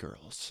fat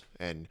girls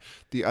and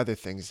the other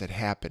things that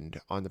happened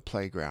on the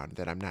playground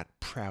that I'm not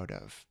proud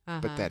of,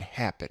 but that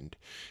happened.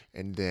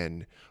 And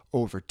then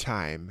over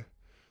time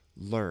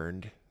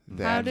learned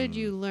that How did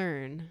you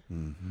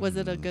learn? Was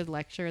it a good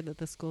lecture that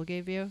the school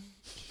gave you?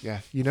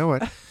 yeah, you know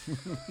what?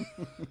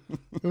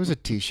 It was a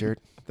t-shirt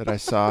that I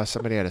saw.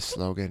 Somebody had a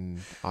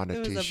slogan on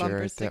It a was a bumper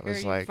t-shirt sticker. that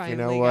was You like, you finally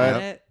know got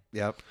what? it.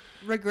 Yep.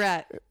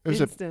 Regret. It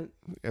was Instant.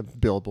 a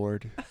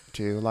billboard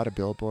too. A lot of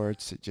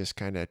billboards. It just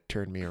kind of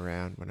turned me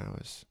around when I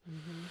was.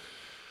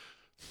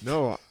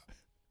 No,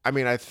 I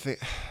mean I think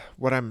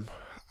I'm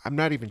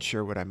not even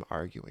sure what I'm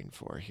arguing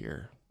for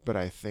here, but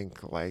I think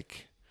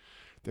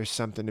there's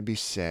something to be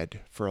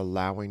said for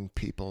allowing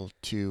people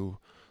to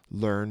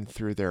learn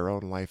through their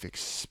own life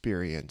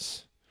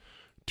experience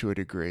to a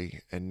degree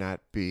and not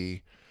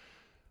be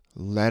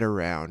led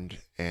around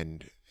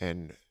and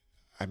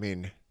I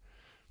mean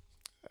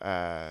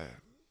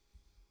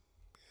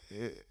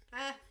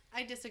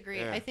I disagree.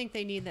 Yeah. I think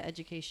they need the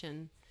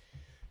education.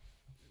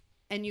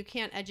 And you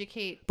can't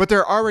educate. But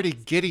they're already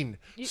getting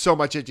so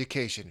much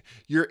education.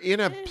 You're in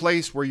a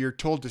place where you're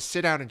told to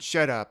sit down and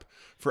shut up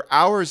for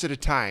hours at a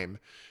time.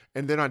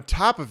 And then on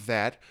top of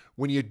that,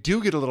 when you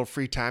do get a little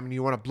free time and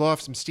you want to blow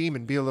off some steam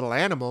and be a little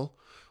animal,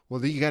 well,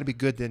 then you got to be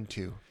good then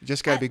too. You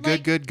just got to be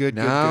like- good.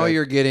 Now good.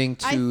 you're getting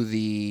to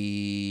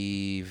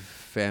the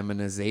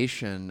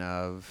feminization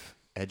of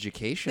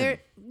education.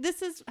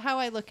 This is how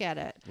I look at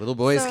it. Little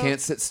boys So- can't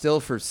sit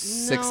still for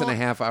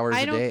 6.5 hours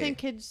I a don't day, think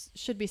kids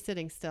should be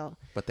sitting still.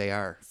 but they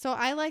are. So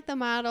I like the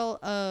model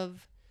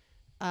of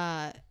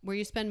where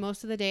you spend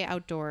most of the day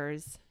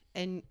outdoors,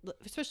 and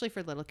especially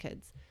for little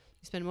kids,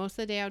 you spend most of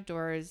the day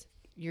outdoors.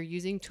 You're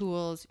using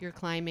tools, you're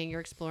climbing,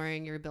 you're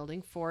exploring, you're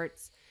building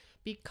forts,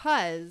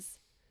 because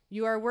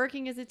you are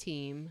working as a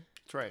team.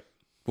 That's right.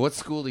 What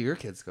school do your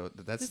kids go?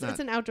 That's It's not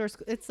an outdoor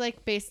school. It's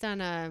like based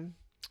on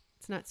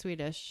it's not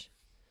Swedish.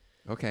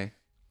 okay.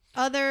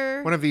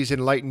 One of these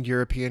enlightened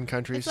European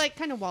countries. It's like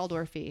kind of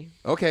Waldorfy.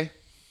 Okay.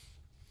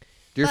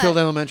 Deerfield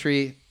But-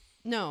 Elementary,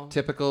 No.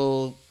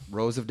 typical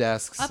rows of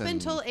desks. Up and-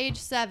 until age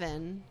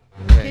 7,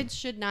 Okay. kids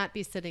should not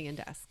be sitting in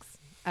desks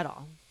at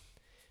all.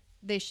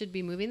 They should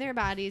be moving their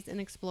bodies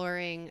and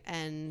exploring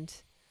and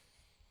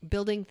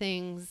building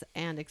things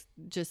and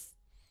just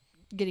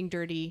getting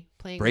dirty,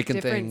 playing Breaking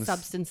with different things.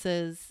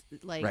 substances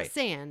like Right.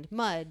 sand,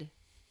 mud,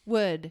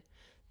 wood,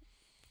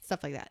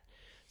 stuff like that.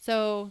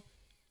 So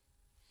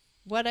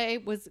what I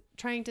was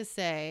trying to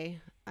say,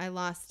 I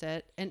lost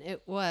it, and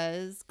it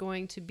was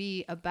going to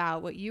be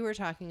about what you were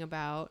talking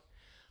about.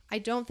 I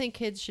don't think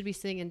kids should be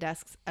sitting in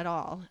desks at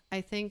all.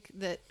 I think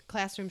that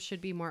classrooms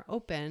should be more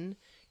open.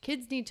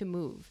 Kids need to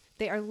move.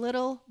 They are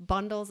little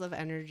bundles of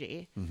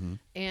energy.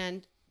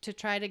 And to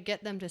try to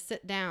get them to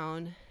sit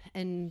down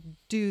and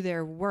do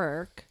their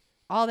work,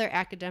 all their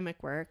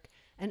academic work,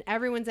 and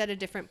everyone's at a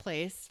different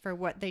place for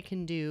what they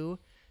can do.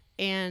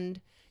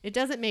 And it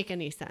doesn't make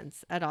any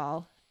sense at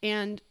all.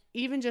 And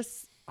even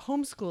just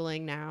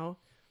homeschooling now,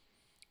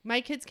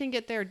 my kids can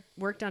get their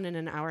work done in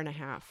an hour and a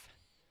half.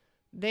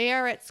 They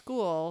are at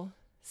school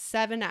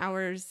 7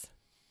 hours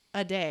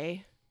a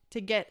day to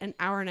get an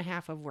hour and a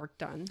half of work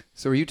done.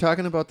 So are you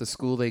talking about the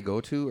school they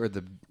go to or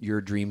your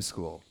dream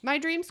school? My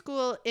dream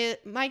school is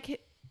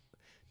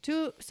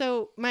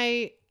so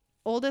my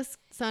oldest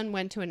son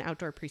went to an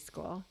outdoor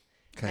preschool.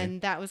 Okay.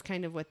 And that was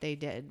kind of what they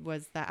did,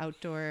 was the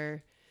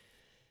outdoor.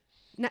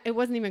 No, it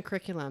wasn't even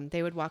curriculum.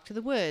 They would walk to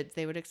the woods.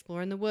 They would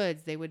explore in the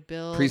woods. They would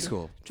build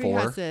Preschool. tree 4.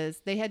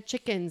 houses. They had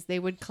chickens. They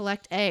would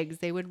collect eggs.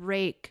 They would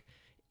rake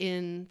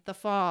in the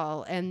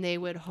fall, and they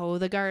would hoe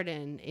the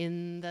garden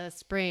in the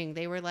spring.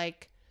 They were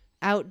like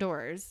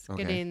outdoors,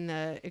 Okay. getting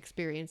the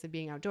experience of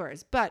being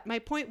outdoors. But my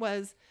point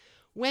was,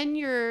 when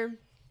you're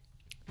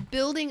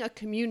building a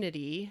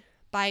community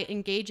by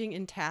engaging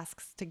in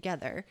tasks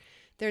together,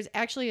 there's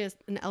actually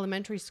an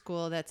elementary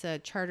school that's a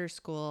charter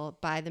school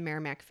by the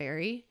Merrimack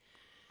Ferry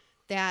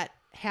that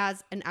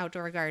has an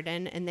outdoor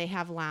garden, and they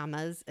have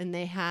llamas, and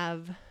they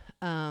have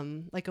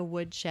like a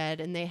wood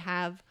shed, and they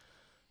have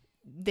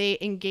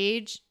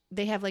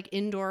like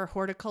indoor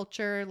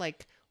horticulture,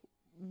 like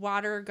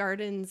water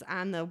gardens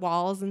on the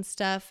walls and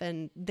stuff,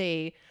 and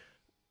they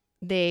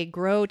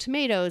grow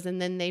tomatoes,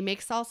 and then they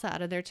make salsa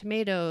out of their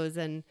tomatoes,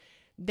 and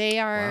they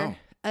are Wow.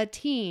 a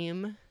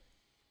team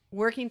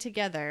working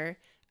together.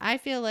 I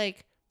feel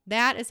like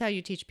that is how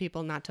you teach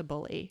people not to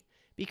bully,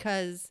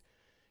 because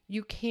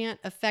you can't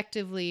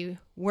effectively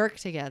work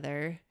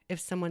together if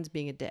someone's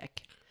being a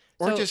dick.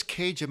 or So- just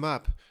cage them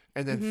up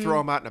and then throw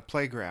them out in a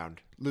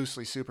playground,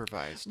 loosely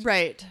supervised,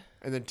 Right.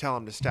 and then tell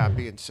them to stop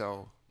being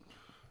so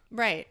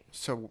Right.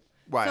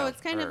 wild. So it's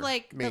kind of or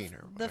like mean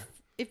or whatever.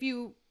 if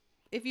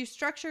you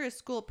structure a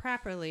school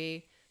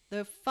properly,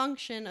 the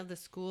function of the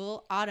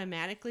school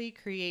automatically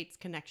creates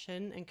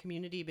connection and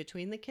community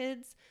between the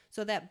kids,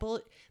 so that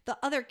the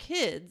other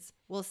kids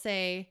will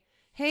say,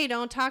 "Hey,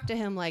 don't talk to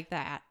him like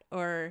that,"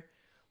 or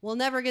 "We'll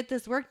never get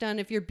this work done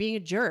if you're being a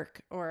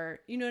jerk," or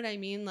you know what I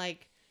mean?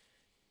 Like,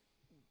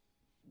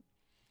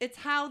 it's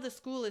how the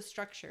school is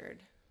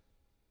structured.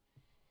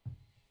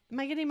 Am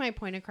I getting my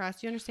point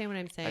across? Do you understand what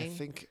I'm saying?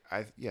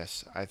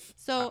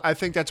 So I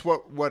think that's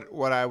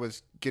what I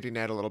was getting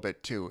at a little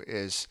bit too,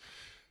 is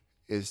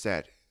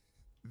that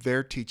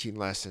they're teaching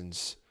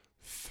lessons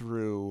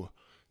through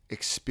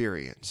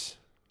experience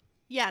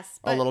Yes.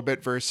 a little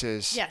bit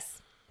versus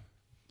Yes.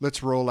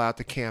 let's roll out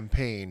the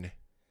campaign,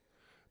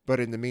 but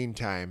in the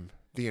meantime,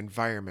 the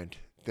environment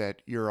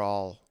that you're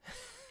all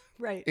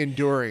Right.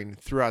 enduring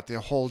throughout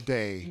the whole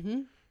day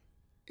Mm-hmm.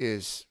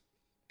 is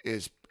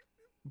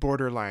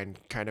borderline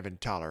kind of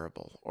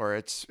intolerable, or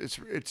it's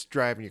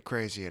driving you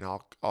crazy in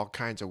all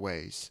kinds of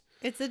ways.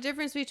 It's the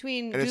difference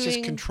between And it's just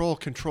doing. control.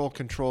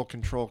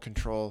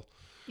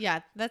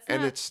 Yeah, that's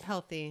and not it's-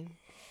 healthy.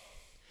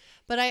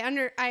 But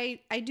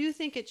I do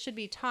think it should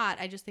be taught.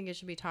 I just think it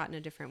should be taught in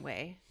a different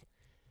way,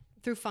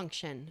 through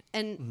function.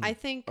 And I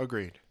think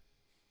Agreed.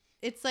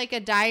 it's like a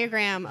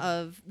diagram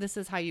of this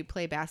is how you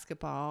play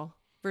basketball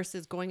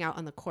versus going out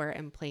on the court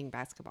and playing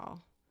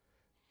basketball,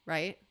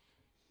 right?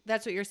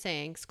 That's what you're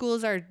saying.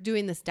 Schools are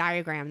doing this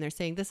diagram. They're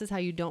saying this is how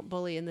you don't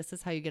bully, and this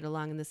is how you get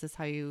along, and this is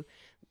how you,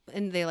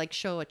 and they like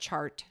show a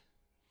chart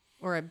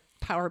or a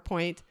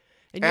PowerPoint.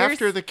 And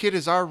After the kid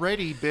has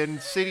already been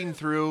sitting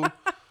through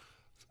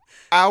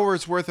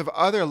hours worth of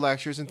other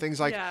lectures and things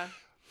like,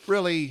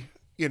 really,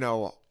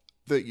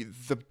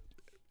 the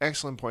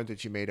excellent point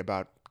that you made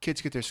about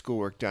kids get their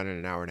schoolwork done in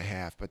an hour and a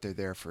half, but they're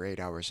there for 8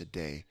 hours a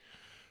day.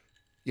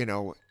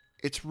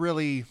 It's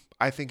really,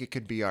 I think it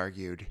could be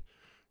argued,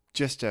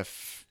 just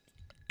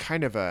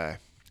kind of a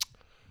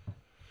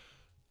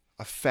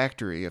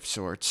factory of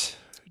sorts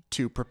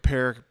to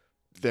prepare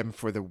them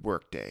for the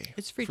workday.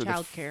 It's free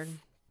childcare.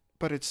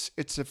 But it's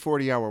a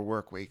 40-hour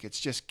work week. It's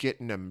just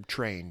getting them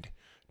trained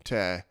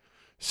to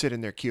sit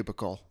in their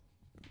cubicle,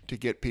 to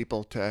get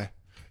people to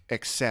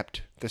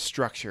accept the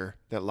structure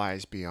that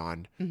lies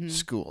beyond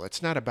school.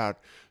 It's not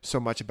so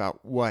much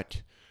about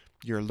what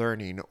you're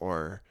learning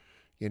or,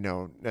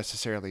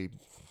 necessarily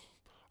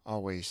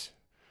always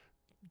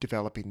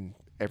developing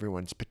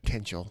everyone's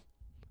potential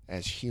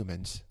as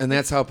humans. And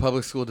that's how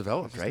public school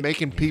developed, right?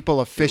 Making people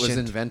efficient. It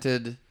was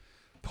invented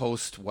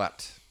post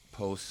what?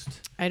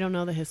 I don't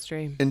know the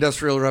history.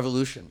 Industrial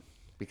Revolution,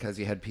 because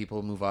you had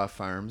people move off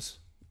farms.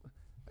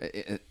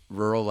 In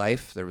rural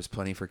life, there was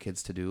plenty for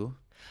kids to do.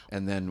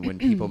 And then when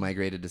people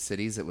migrated to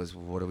cities, it was,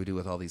 what do we do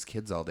with all these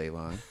kids all day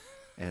long?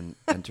 And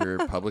enter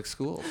public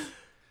schools.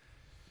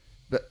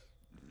 But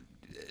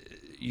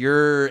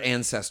your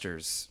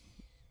ancestors,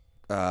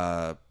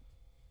 8th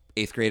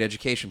grade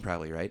education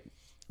probably, right? I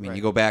mean, Right.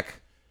 You go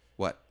back,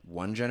 what,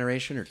 one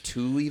generation or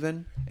two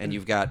even? And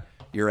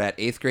you're at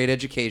 8th grade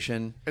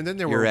education. And then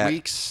there You're were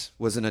weeks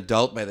was an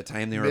adult by the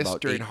time they were missed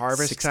about during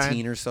harvest 16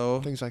 time, or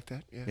so. things like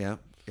that. Yeah.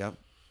 Yeah.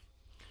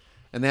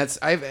 And that's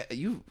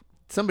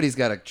somebody's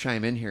got to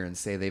chime in here and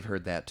say they've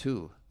heard that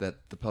too,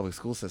 that the public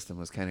school system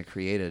was kind of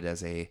created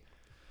as a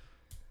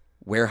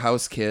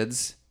warehouse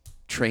kids,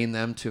 train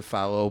them to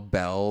follow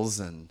bells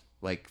and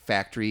like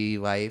factory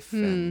life.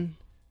 And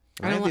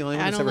I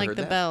don't like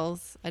the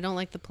bells. I don't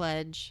like the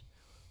pledge.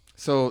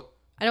 So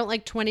I don't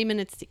like 20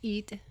 minutes to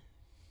eat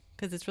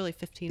because it's really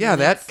 15 yeah,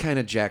 minutes. that kind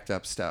of jacked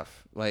up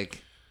stuff.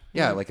 Like,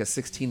 like a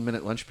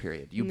 16-minute lunch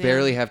period. You Yeah.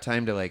 barely have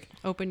time to like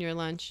Open your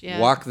lunch. Yeah.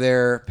 walk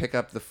there, pick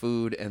up the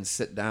food, and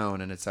sit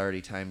down, and it's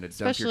already time to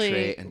Especially dump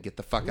your tray and get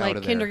the fuck out like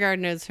of there.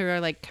 kindergartners who are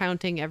like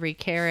counting every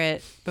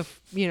carrot,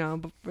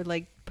 before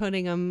like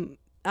putting them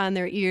on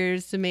their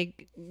ears to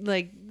make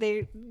like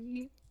they're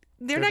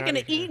not going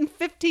to eat in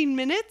 15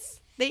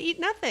 minutes. They eat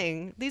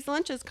nothing. These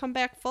lunches come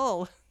back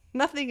full.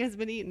 Nothing has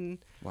been eaten.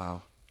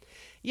 Wow.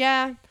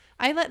 Yeah,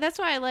 that's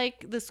why I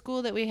like the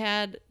schools that we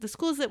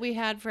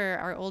had for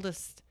our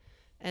oldest,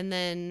 and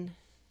then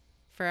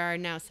for our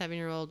now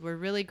 7-year-old were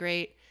really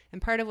great.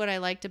 And part of what I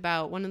liked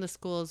about one of the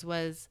schools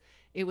was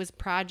it was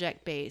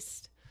project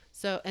based.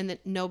 So, and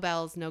no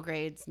bells, no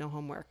grades, no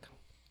homework,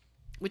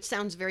 which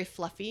sounds very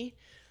fluffy,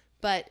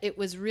 but it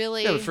was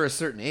really Yeah, but for a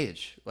certain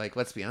age, like,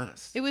 let's be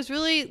honest. it was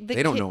really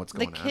They don't know what's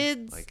going the on.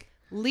 kids Like-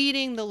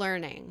 leading the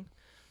learning.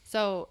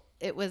 So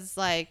it was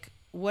like,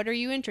 what are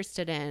you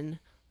interested in?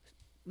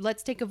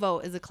 Let's take a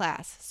vote as a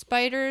class.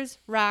 Spiders,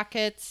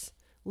 rockets,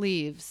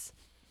 leaves.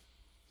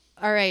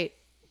 All right,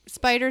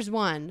 spiders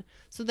won.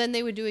 So then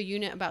they would do a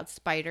unit about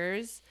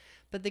spiders,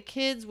 but the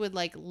kids would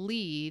like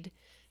lead,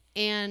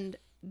 and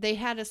they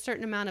had a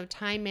certain amount of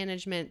time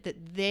management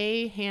that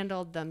they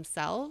handled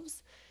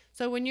themselves.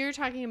 So when you're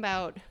talking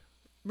about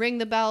ring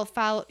the bell,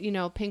 follow,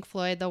 Pink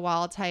Floyd, the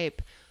wall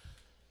type,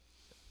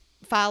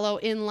 follow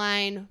in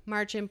line,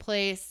 march in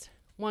place,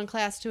 one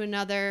class to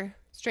another,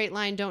 straight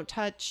line, don't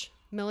touch,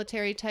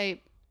 military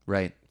type,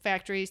 Right.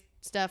 factory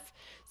stuff.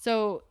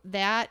 So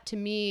that to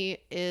me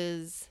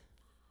is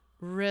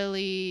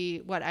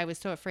really what I was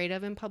so afraid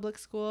of in public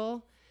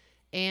school.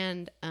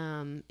 And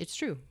it's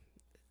true.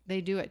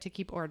 They do it to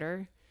keep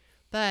order.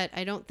 But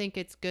I don't think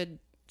it's good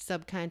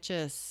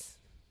subconscious,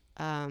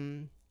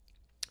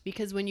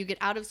 because when you get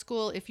out of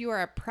school, if you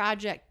are a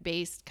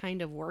project-based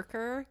kind of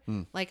worker,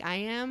 like I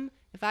am,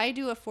 if I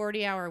do a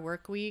 40-hour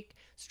work week,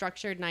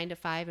 structured 9 to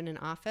 5 in an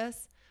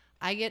office,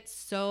 I get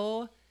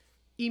so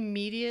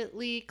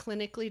immediately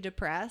clinically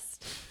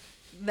depressed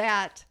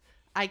that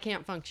I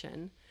can't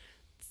function.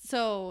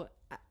 So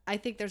I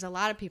think there's a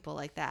lot of people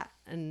like that,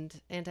 and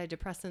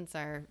antidepressants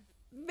are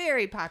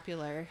very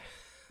popular.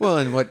 Well,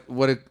 and what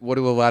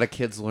do a lot of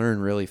kids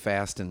learn really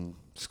fast in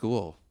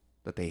school?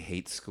 That they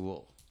hate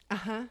school.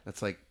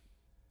 That's like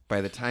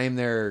by the time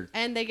they're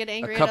And they get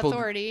angry couple- at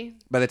authority.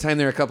 by the time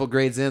they're a couple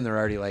grades in, they're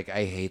already like,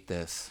 I hate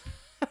this.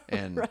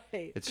 And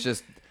Right. it's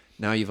just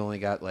now you've only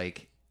got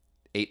like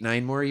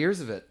 8-9 more years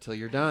of it till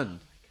you're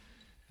done.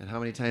 And how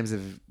many times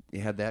have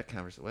you had that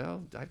conversation?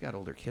 Well, I've got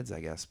older kids,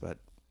 I guess, but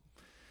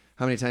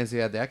how many times have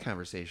you had that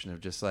conversation of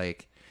just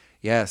like,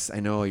 yes, I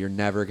know you're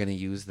never going to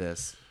use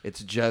this.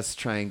 It's just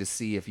trying to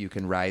see if you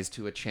can rise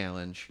to a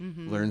challenge,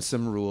 learn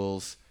some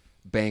rules,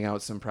 bang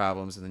out some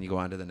problems, and then you go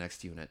on to the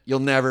next unit. You'll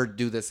never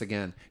do this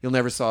again. You'll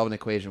never solve an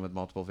equation with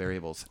multiple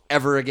variables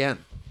ever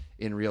again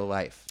in real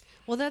life.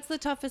 Well, that's the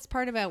toughest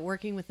part about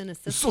working within a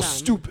It's system. so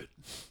stupid.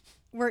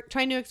 We're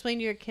trying to explain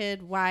to your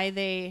kid why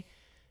they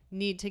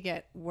need to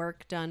get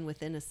work done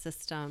within a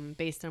system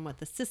based on what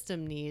the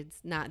system needs,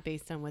 not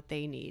based on what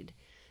they need.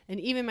 And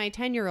even my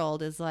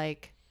 10-year-old is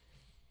like,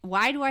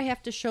 why do I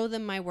have to show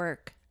them my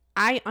work?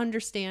 I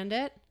understand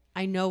it.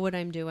 I know what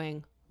I'm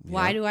doing.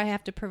 Why Yep. do I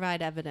have to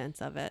provide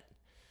evidence of it?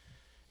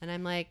 And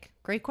I'm like,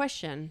 great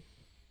question.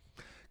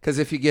 Because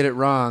if you get it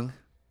wrong,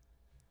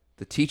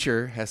 the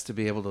teacher has to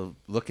be able to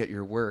look at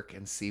your work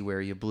and see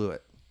where you blew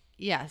it.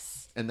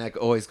 Yes. And that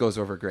always goes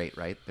over great,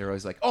 right? They're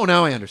always like, oh,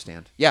 now I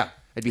understand. Yeah,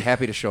 I'd be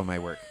happy to show my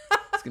work.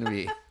 It's going to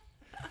be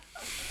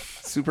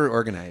super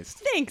organized.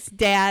 Thanks,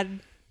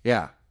 Dad.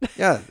 Yeah.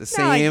 Yeah, the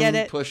Now I get same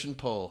it. push and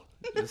pull.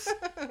 Just,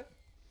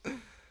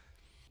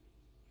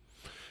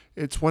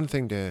 It's one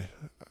thing to,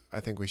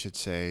 I think we should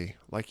say,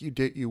 like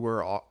you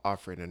were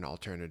offering an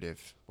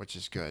alternative, which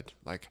is good.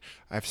 Like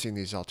I've seen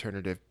these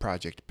alternative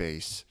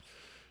project-based,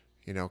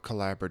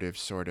 collaborative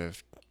sort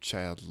of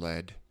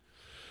child-led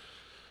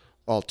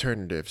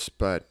alternatives,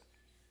 but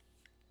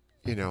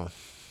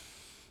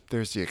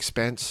there's the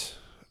expense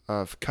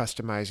of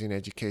customizing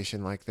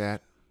education like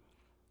that.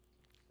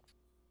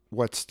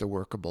 What's the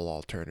workable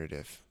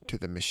alternative to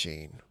the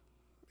machine,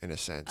 in a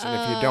sense? And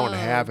if you don't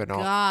have an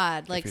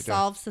God, like you don't-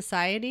 solve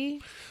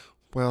society?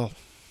 well,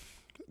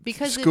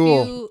 Because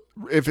school,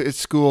 if it's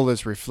school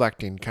is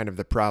reflecting kind of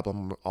the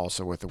problem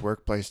also with the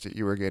workplace that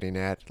you were getting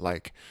at,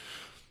 like,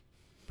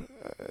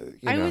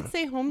 I would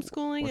say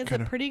homeschooling what is a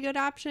kind of- pretty good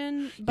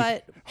option,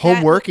 but home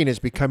that- working is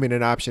becoming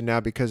an option now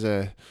because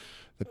of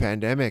the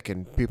pandemic,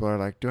 and people are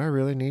like, do I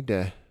really need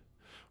to?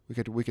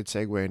 We could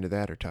segue into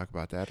that or talk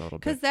about that a little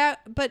bit.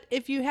 but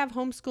if you have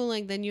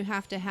homeschooling, then you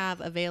have to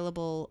have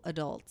available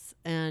adults,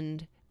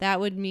 and that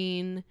would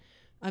mean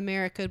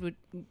America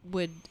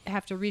would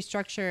have to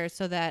restructure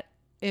so that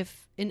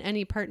if in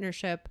any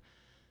partnership,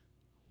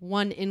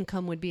 one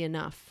income would be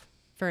enough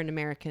for an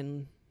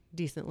American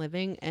decent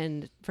living,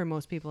 and for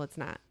most people, it's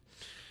not.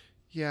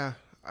 Yeah,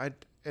 I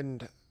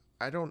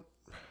don't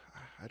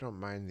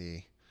mind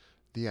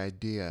the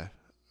idea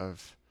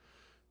of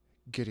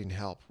getting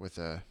help with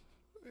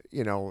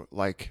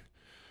like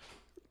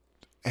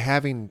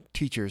having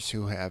teachers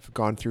who have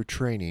gone through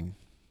training,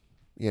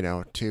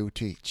 to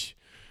teach,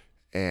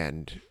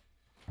 and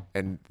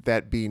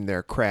that being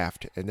their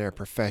craft and their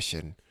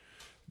profession.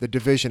 The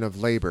division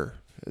of labor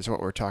is what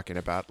we're talking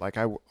about. Like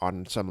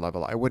on some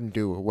level, I wouldn't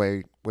do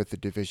away with the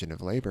division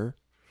of labor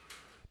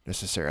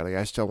necessarily.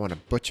 I still want a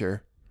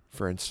butcher,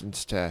 for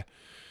instance, to,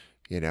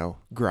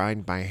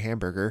 grind my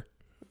hamburger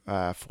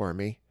for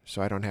me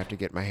so I don't have to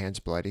get my hands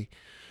bloody,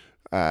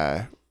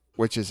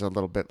 which is a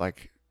little bit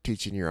like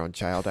teaching your own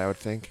child, I would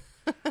think.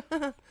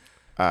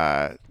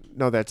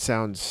 No, that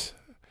sounds,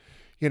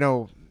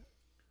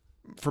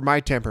 for my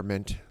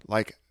temperament,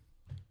 like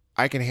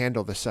I can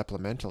handle the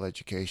supplemental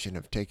education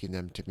of taking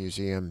them to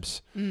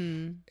museums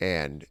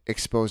and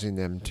exposing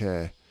them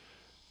to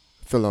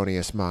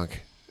Thelonious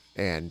Monk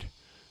and,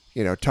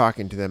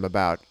 talking to them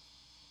about,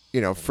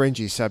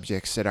 fringy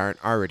subjects that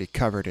aren't already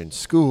covered in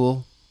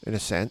school, in a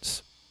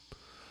sense.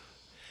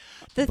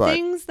 The But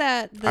things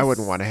that I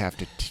wouldn't want to have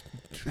to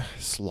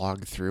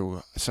slog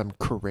through some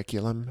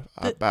curriculum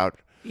about.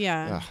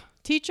 Yeah. Ugh.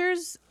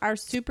 Teachers are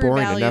super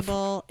boring enough.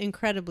 valuable,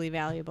 incredibly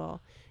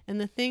valuable. And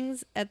the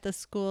things at the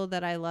school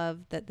that I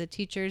love that the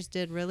teachers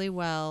did really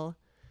well,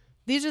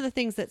 these are the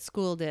things that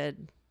school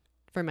did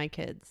for my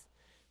kids.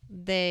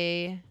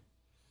 They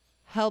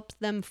helped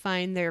them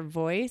find their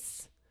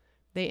voice.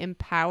 They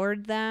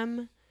empowered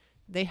them.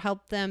 They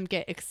helped them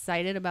get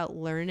excited about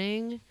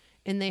learning,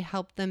 and they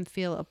helped them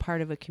feel a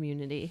part of a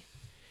community.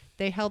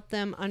 They helped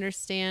them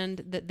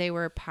understand that they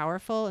were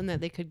powerful and that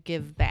they could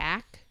give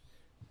back,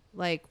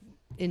 like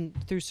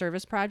through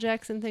service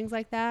projects and things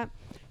like that.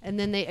 And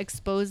then they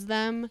exposed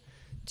them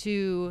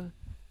to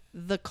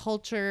the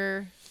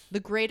culture, the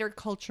greater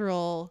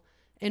cultural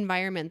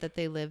environment that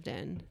they lived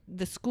in.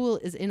 The school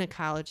is in a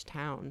college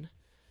town.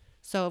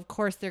 So of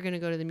course they're going to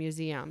go to the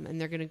museum, and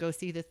they're going to go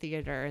see the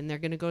theater, and they're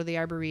going to go to the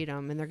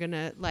Arboretum, and they're going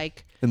to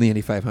in the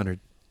Indy 500.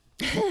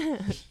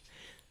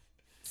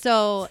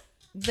 So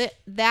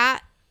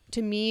that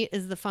to me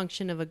is the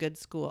function of a good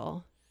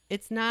school.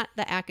 It's not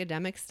the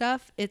academic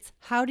stuff. It's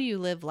how do you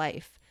live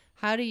life?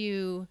 How do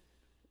you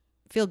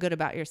feel good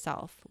about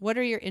yourself? What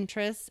are your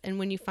interests? And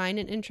when you find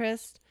an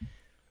interest,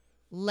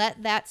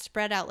 let that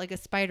spread out like a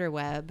spider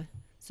web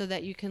so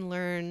that you can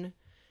learn.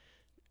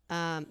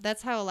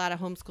 That's how a lot of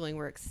homeschooling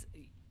works.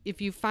 If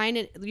you find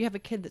it, you have a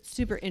kid that's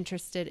super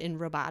interested in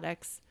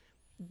robotics,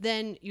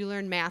 then you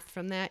learn math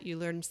from that. You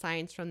learn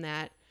science from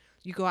that.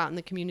 You go out in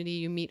the community,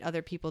 you meet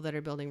other people that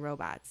are building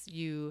robots.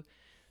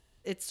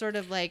 It's sort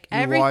of like You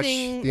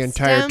everything watch the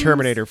entire stems-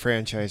 Terminator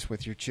franchise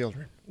with your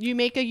children. You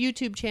make a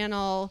YouTube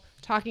channel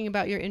talking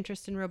about your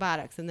interest in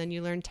robotics, and then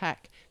you learn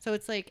tech. So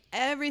it's like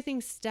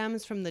everything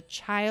stems from the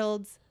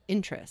child's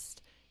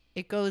interest.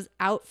 It goes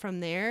out from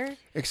there.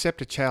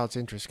 Except a child's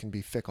interest can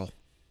be fickle.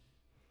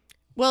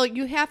 Well,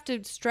 you have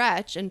to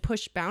stretch and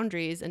push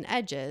boundaries and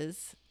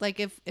edges. Like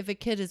if a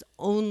kid is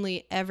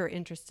only ever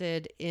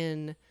interested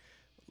in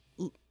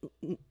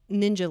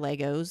ninja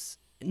Legos,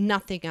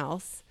 nothing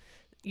else,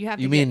 you have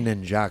You to mean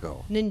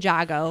Ninjago?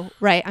 Ninjago,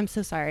 right? I'm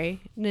so sorry,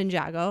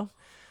 Ninjago.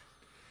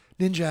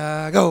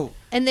 Ninjago.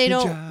 And they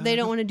Ninjago.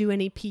 don't want to do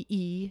any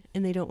PE,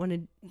 and they don't want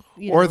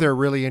to. Or they're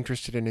really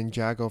interested in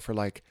Ninjago for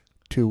like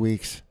 2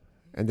 weeks,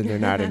 and then they're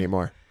not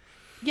anymore.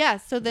 Yeah.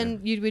 So then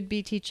you would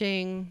be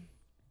teaching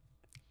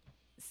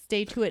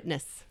stay to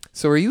itness.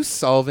 So are you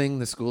solving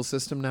the school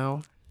system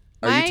now?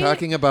 Are you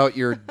talking about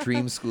your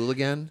dream school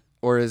again?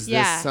 Or is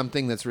this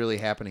something that's really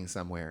happening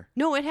somewhere?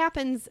 No, it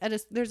happens at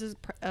there's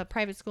a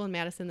private school in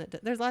Madison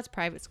there's lots of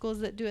private schools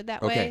that do it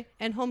that way,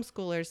 and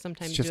homeschoolers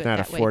sometimes It's just do it not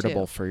that way too.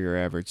 affordable for your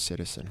average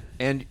citizen.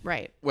 And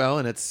Right. well,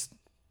 and it's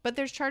But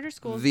there's charter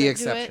schools the that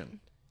exception. do it.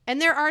 And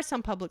there are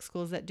some public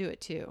schools that do it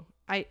too.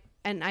 I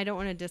don't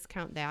want to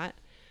discount that.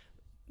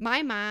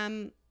 My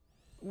mom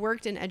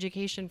worked in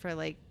education for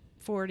like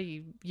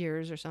 40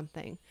 years or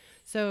something.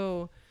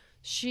 So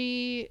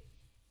she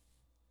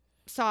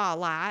saw a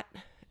lot,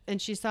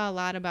 and she saw a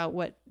lot about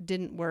what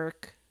didn't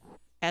work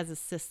as a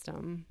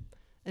system.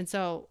 And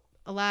so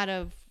a lot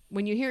of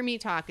when you hear me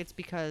talk, it's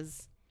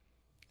because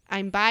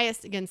I'm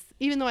biased against,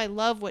 even though I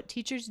love what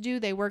teachers do,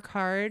 they work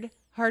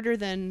harder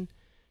than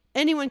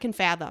anyone can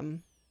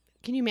fathom.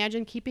 Can you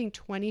imagine keeping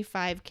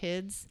 25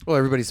 kids well,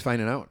 everybody's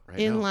finding out right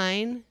in now.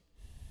 line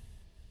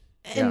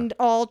and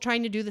all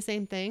trying to do the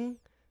same thing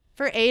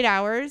for 8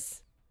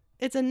 hours?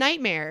 It's a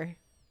nightmare.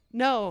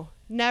 No,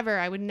 never.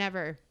 I would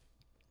never.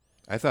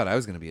 I thought I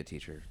was going to be a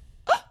teacher.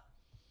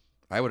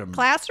 I would have.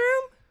 Classroom?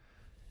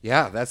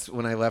 Yeah, that's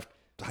when I left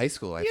high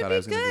school. I You'd thought be I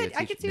was going to be a good.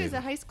 teacher. I could see you as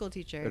a high school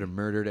teacher. I would have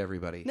murdered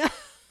everybody.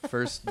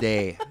 First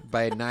day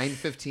by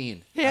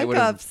 9:15.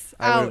 Handcuffs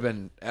I would out. have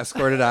been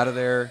escorted out of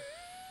there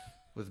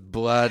with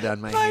blood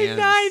on my By hands.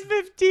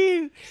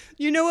 9:15.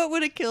 You know what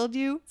would have killed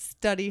you?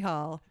 Study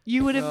hall.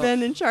 You would have Well-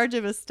 been in charge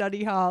of a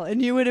study hall,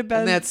 and you would have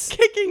been that's-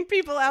 kicking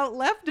people out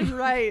left and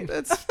right.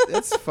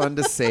 That's fun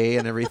to say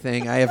and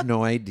everything. I have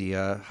no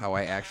idea how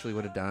I actually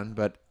would have done,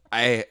 but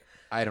I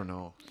don't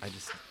know.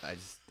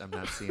 I'm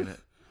not seeing it.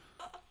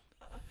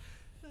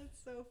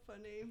 That's so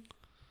funny.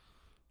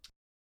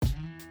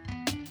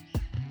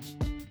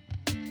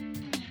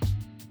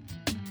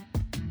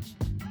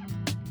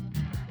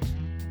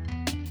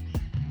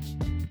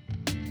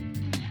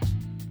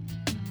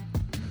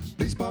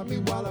 Please pardon me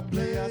while I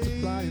play. I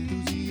supply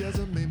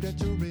enthusiasm aimed at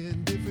your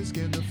indifference.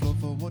 Scan the floor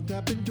for one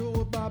tap into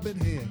a bobbing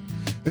head.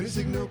 Then a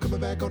signal coming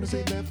back on the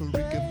same level.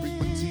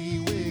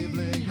 Frequency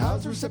wavelength.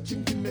 How's the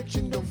reception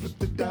connection? Don't flip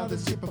the dial.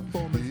 That's your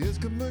performance. Here's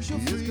commercial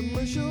free.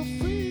 Commercial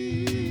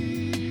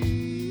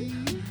free.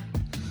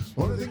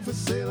 Only thing for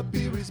sale up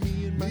here is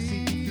me and my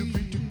CD. Feel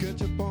free to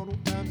catch up on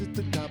old times at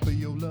the top of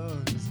your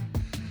lungs.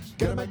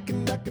 Got a mic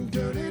and I can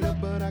turn it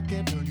up, but I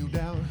can't turn you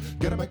down.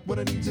 Got a mic when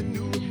I need a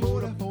new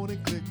remote. I point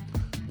and click.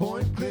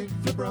 Point, click,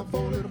 flip around for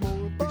a little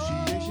more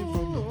appreciation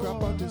from the crowd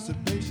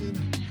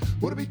participation.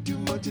 Would it be too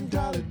much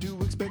entirely to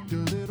expect a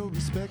little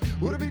respect?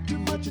 Would it be too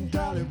much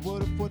entirely?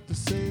 What if what they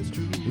say is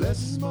true?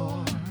 Less is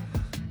more.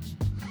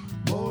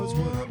 More is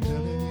what I'm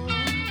telling you.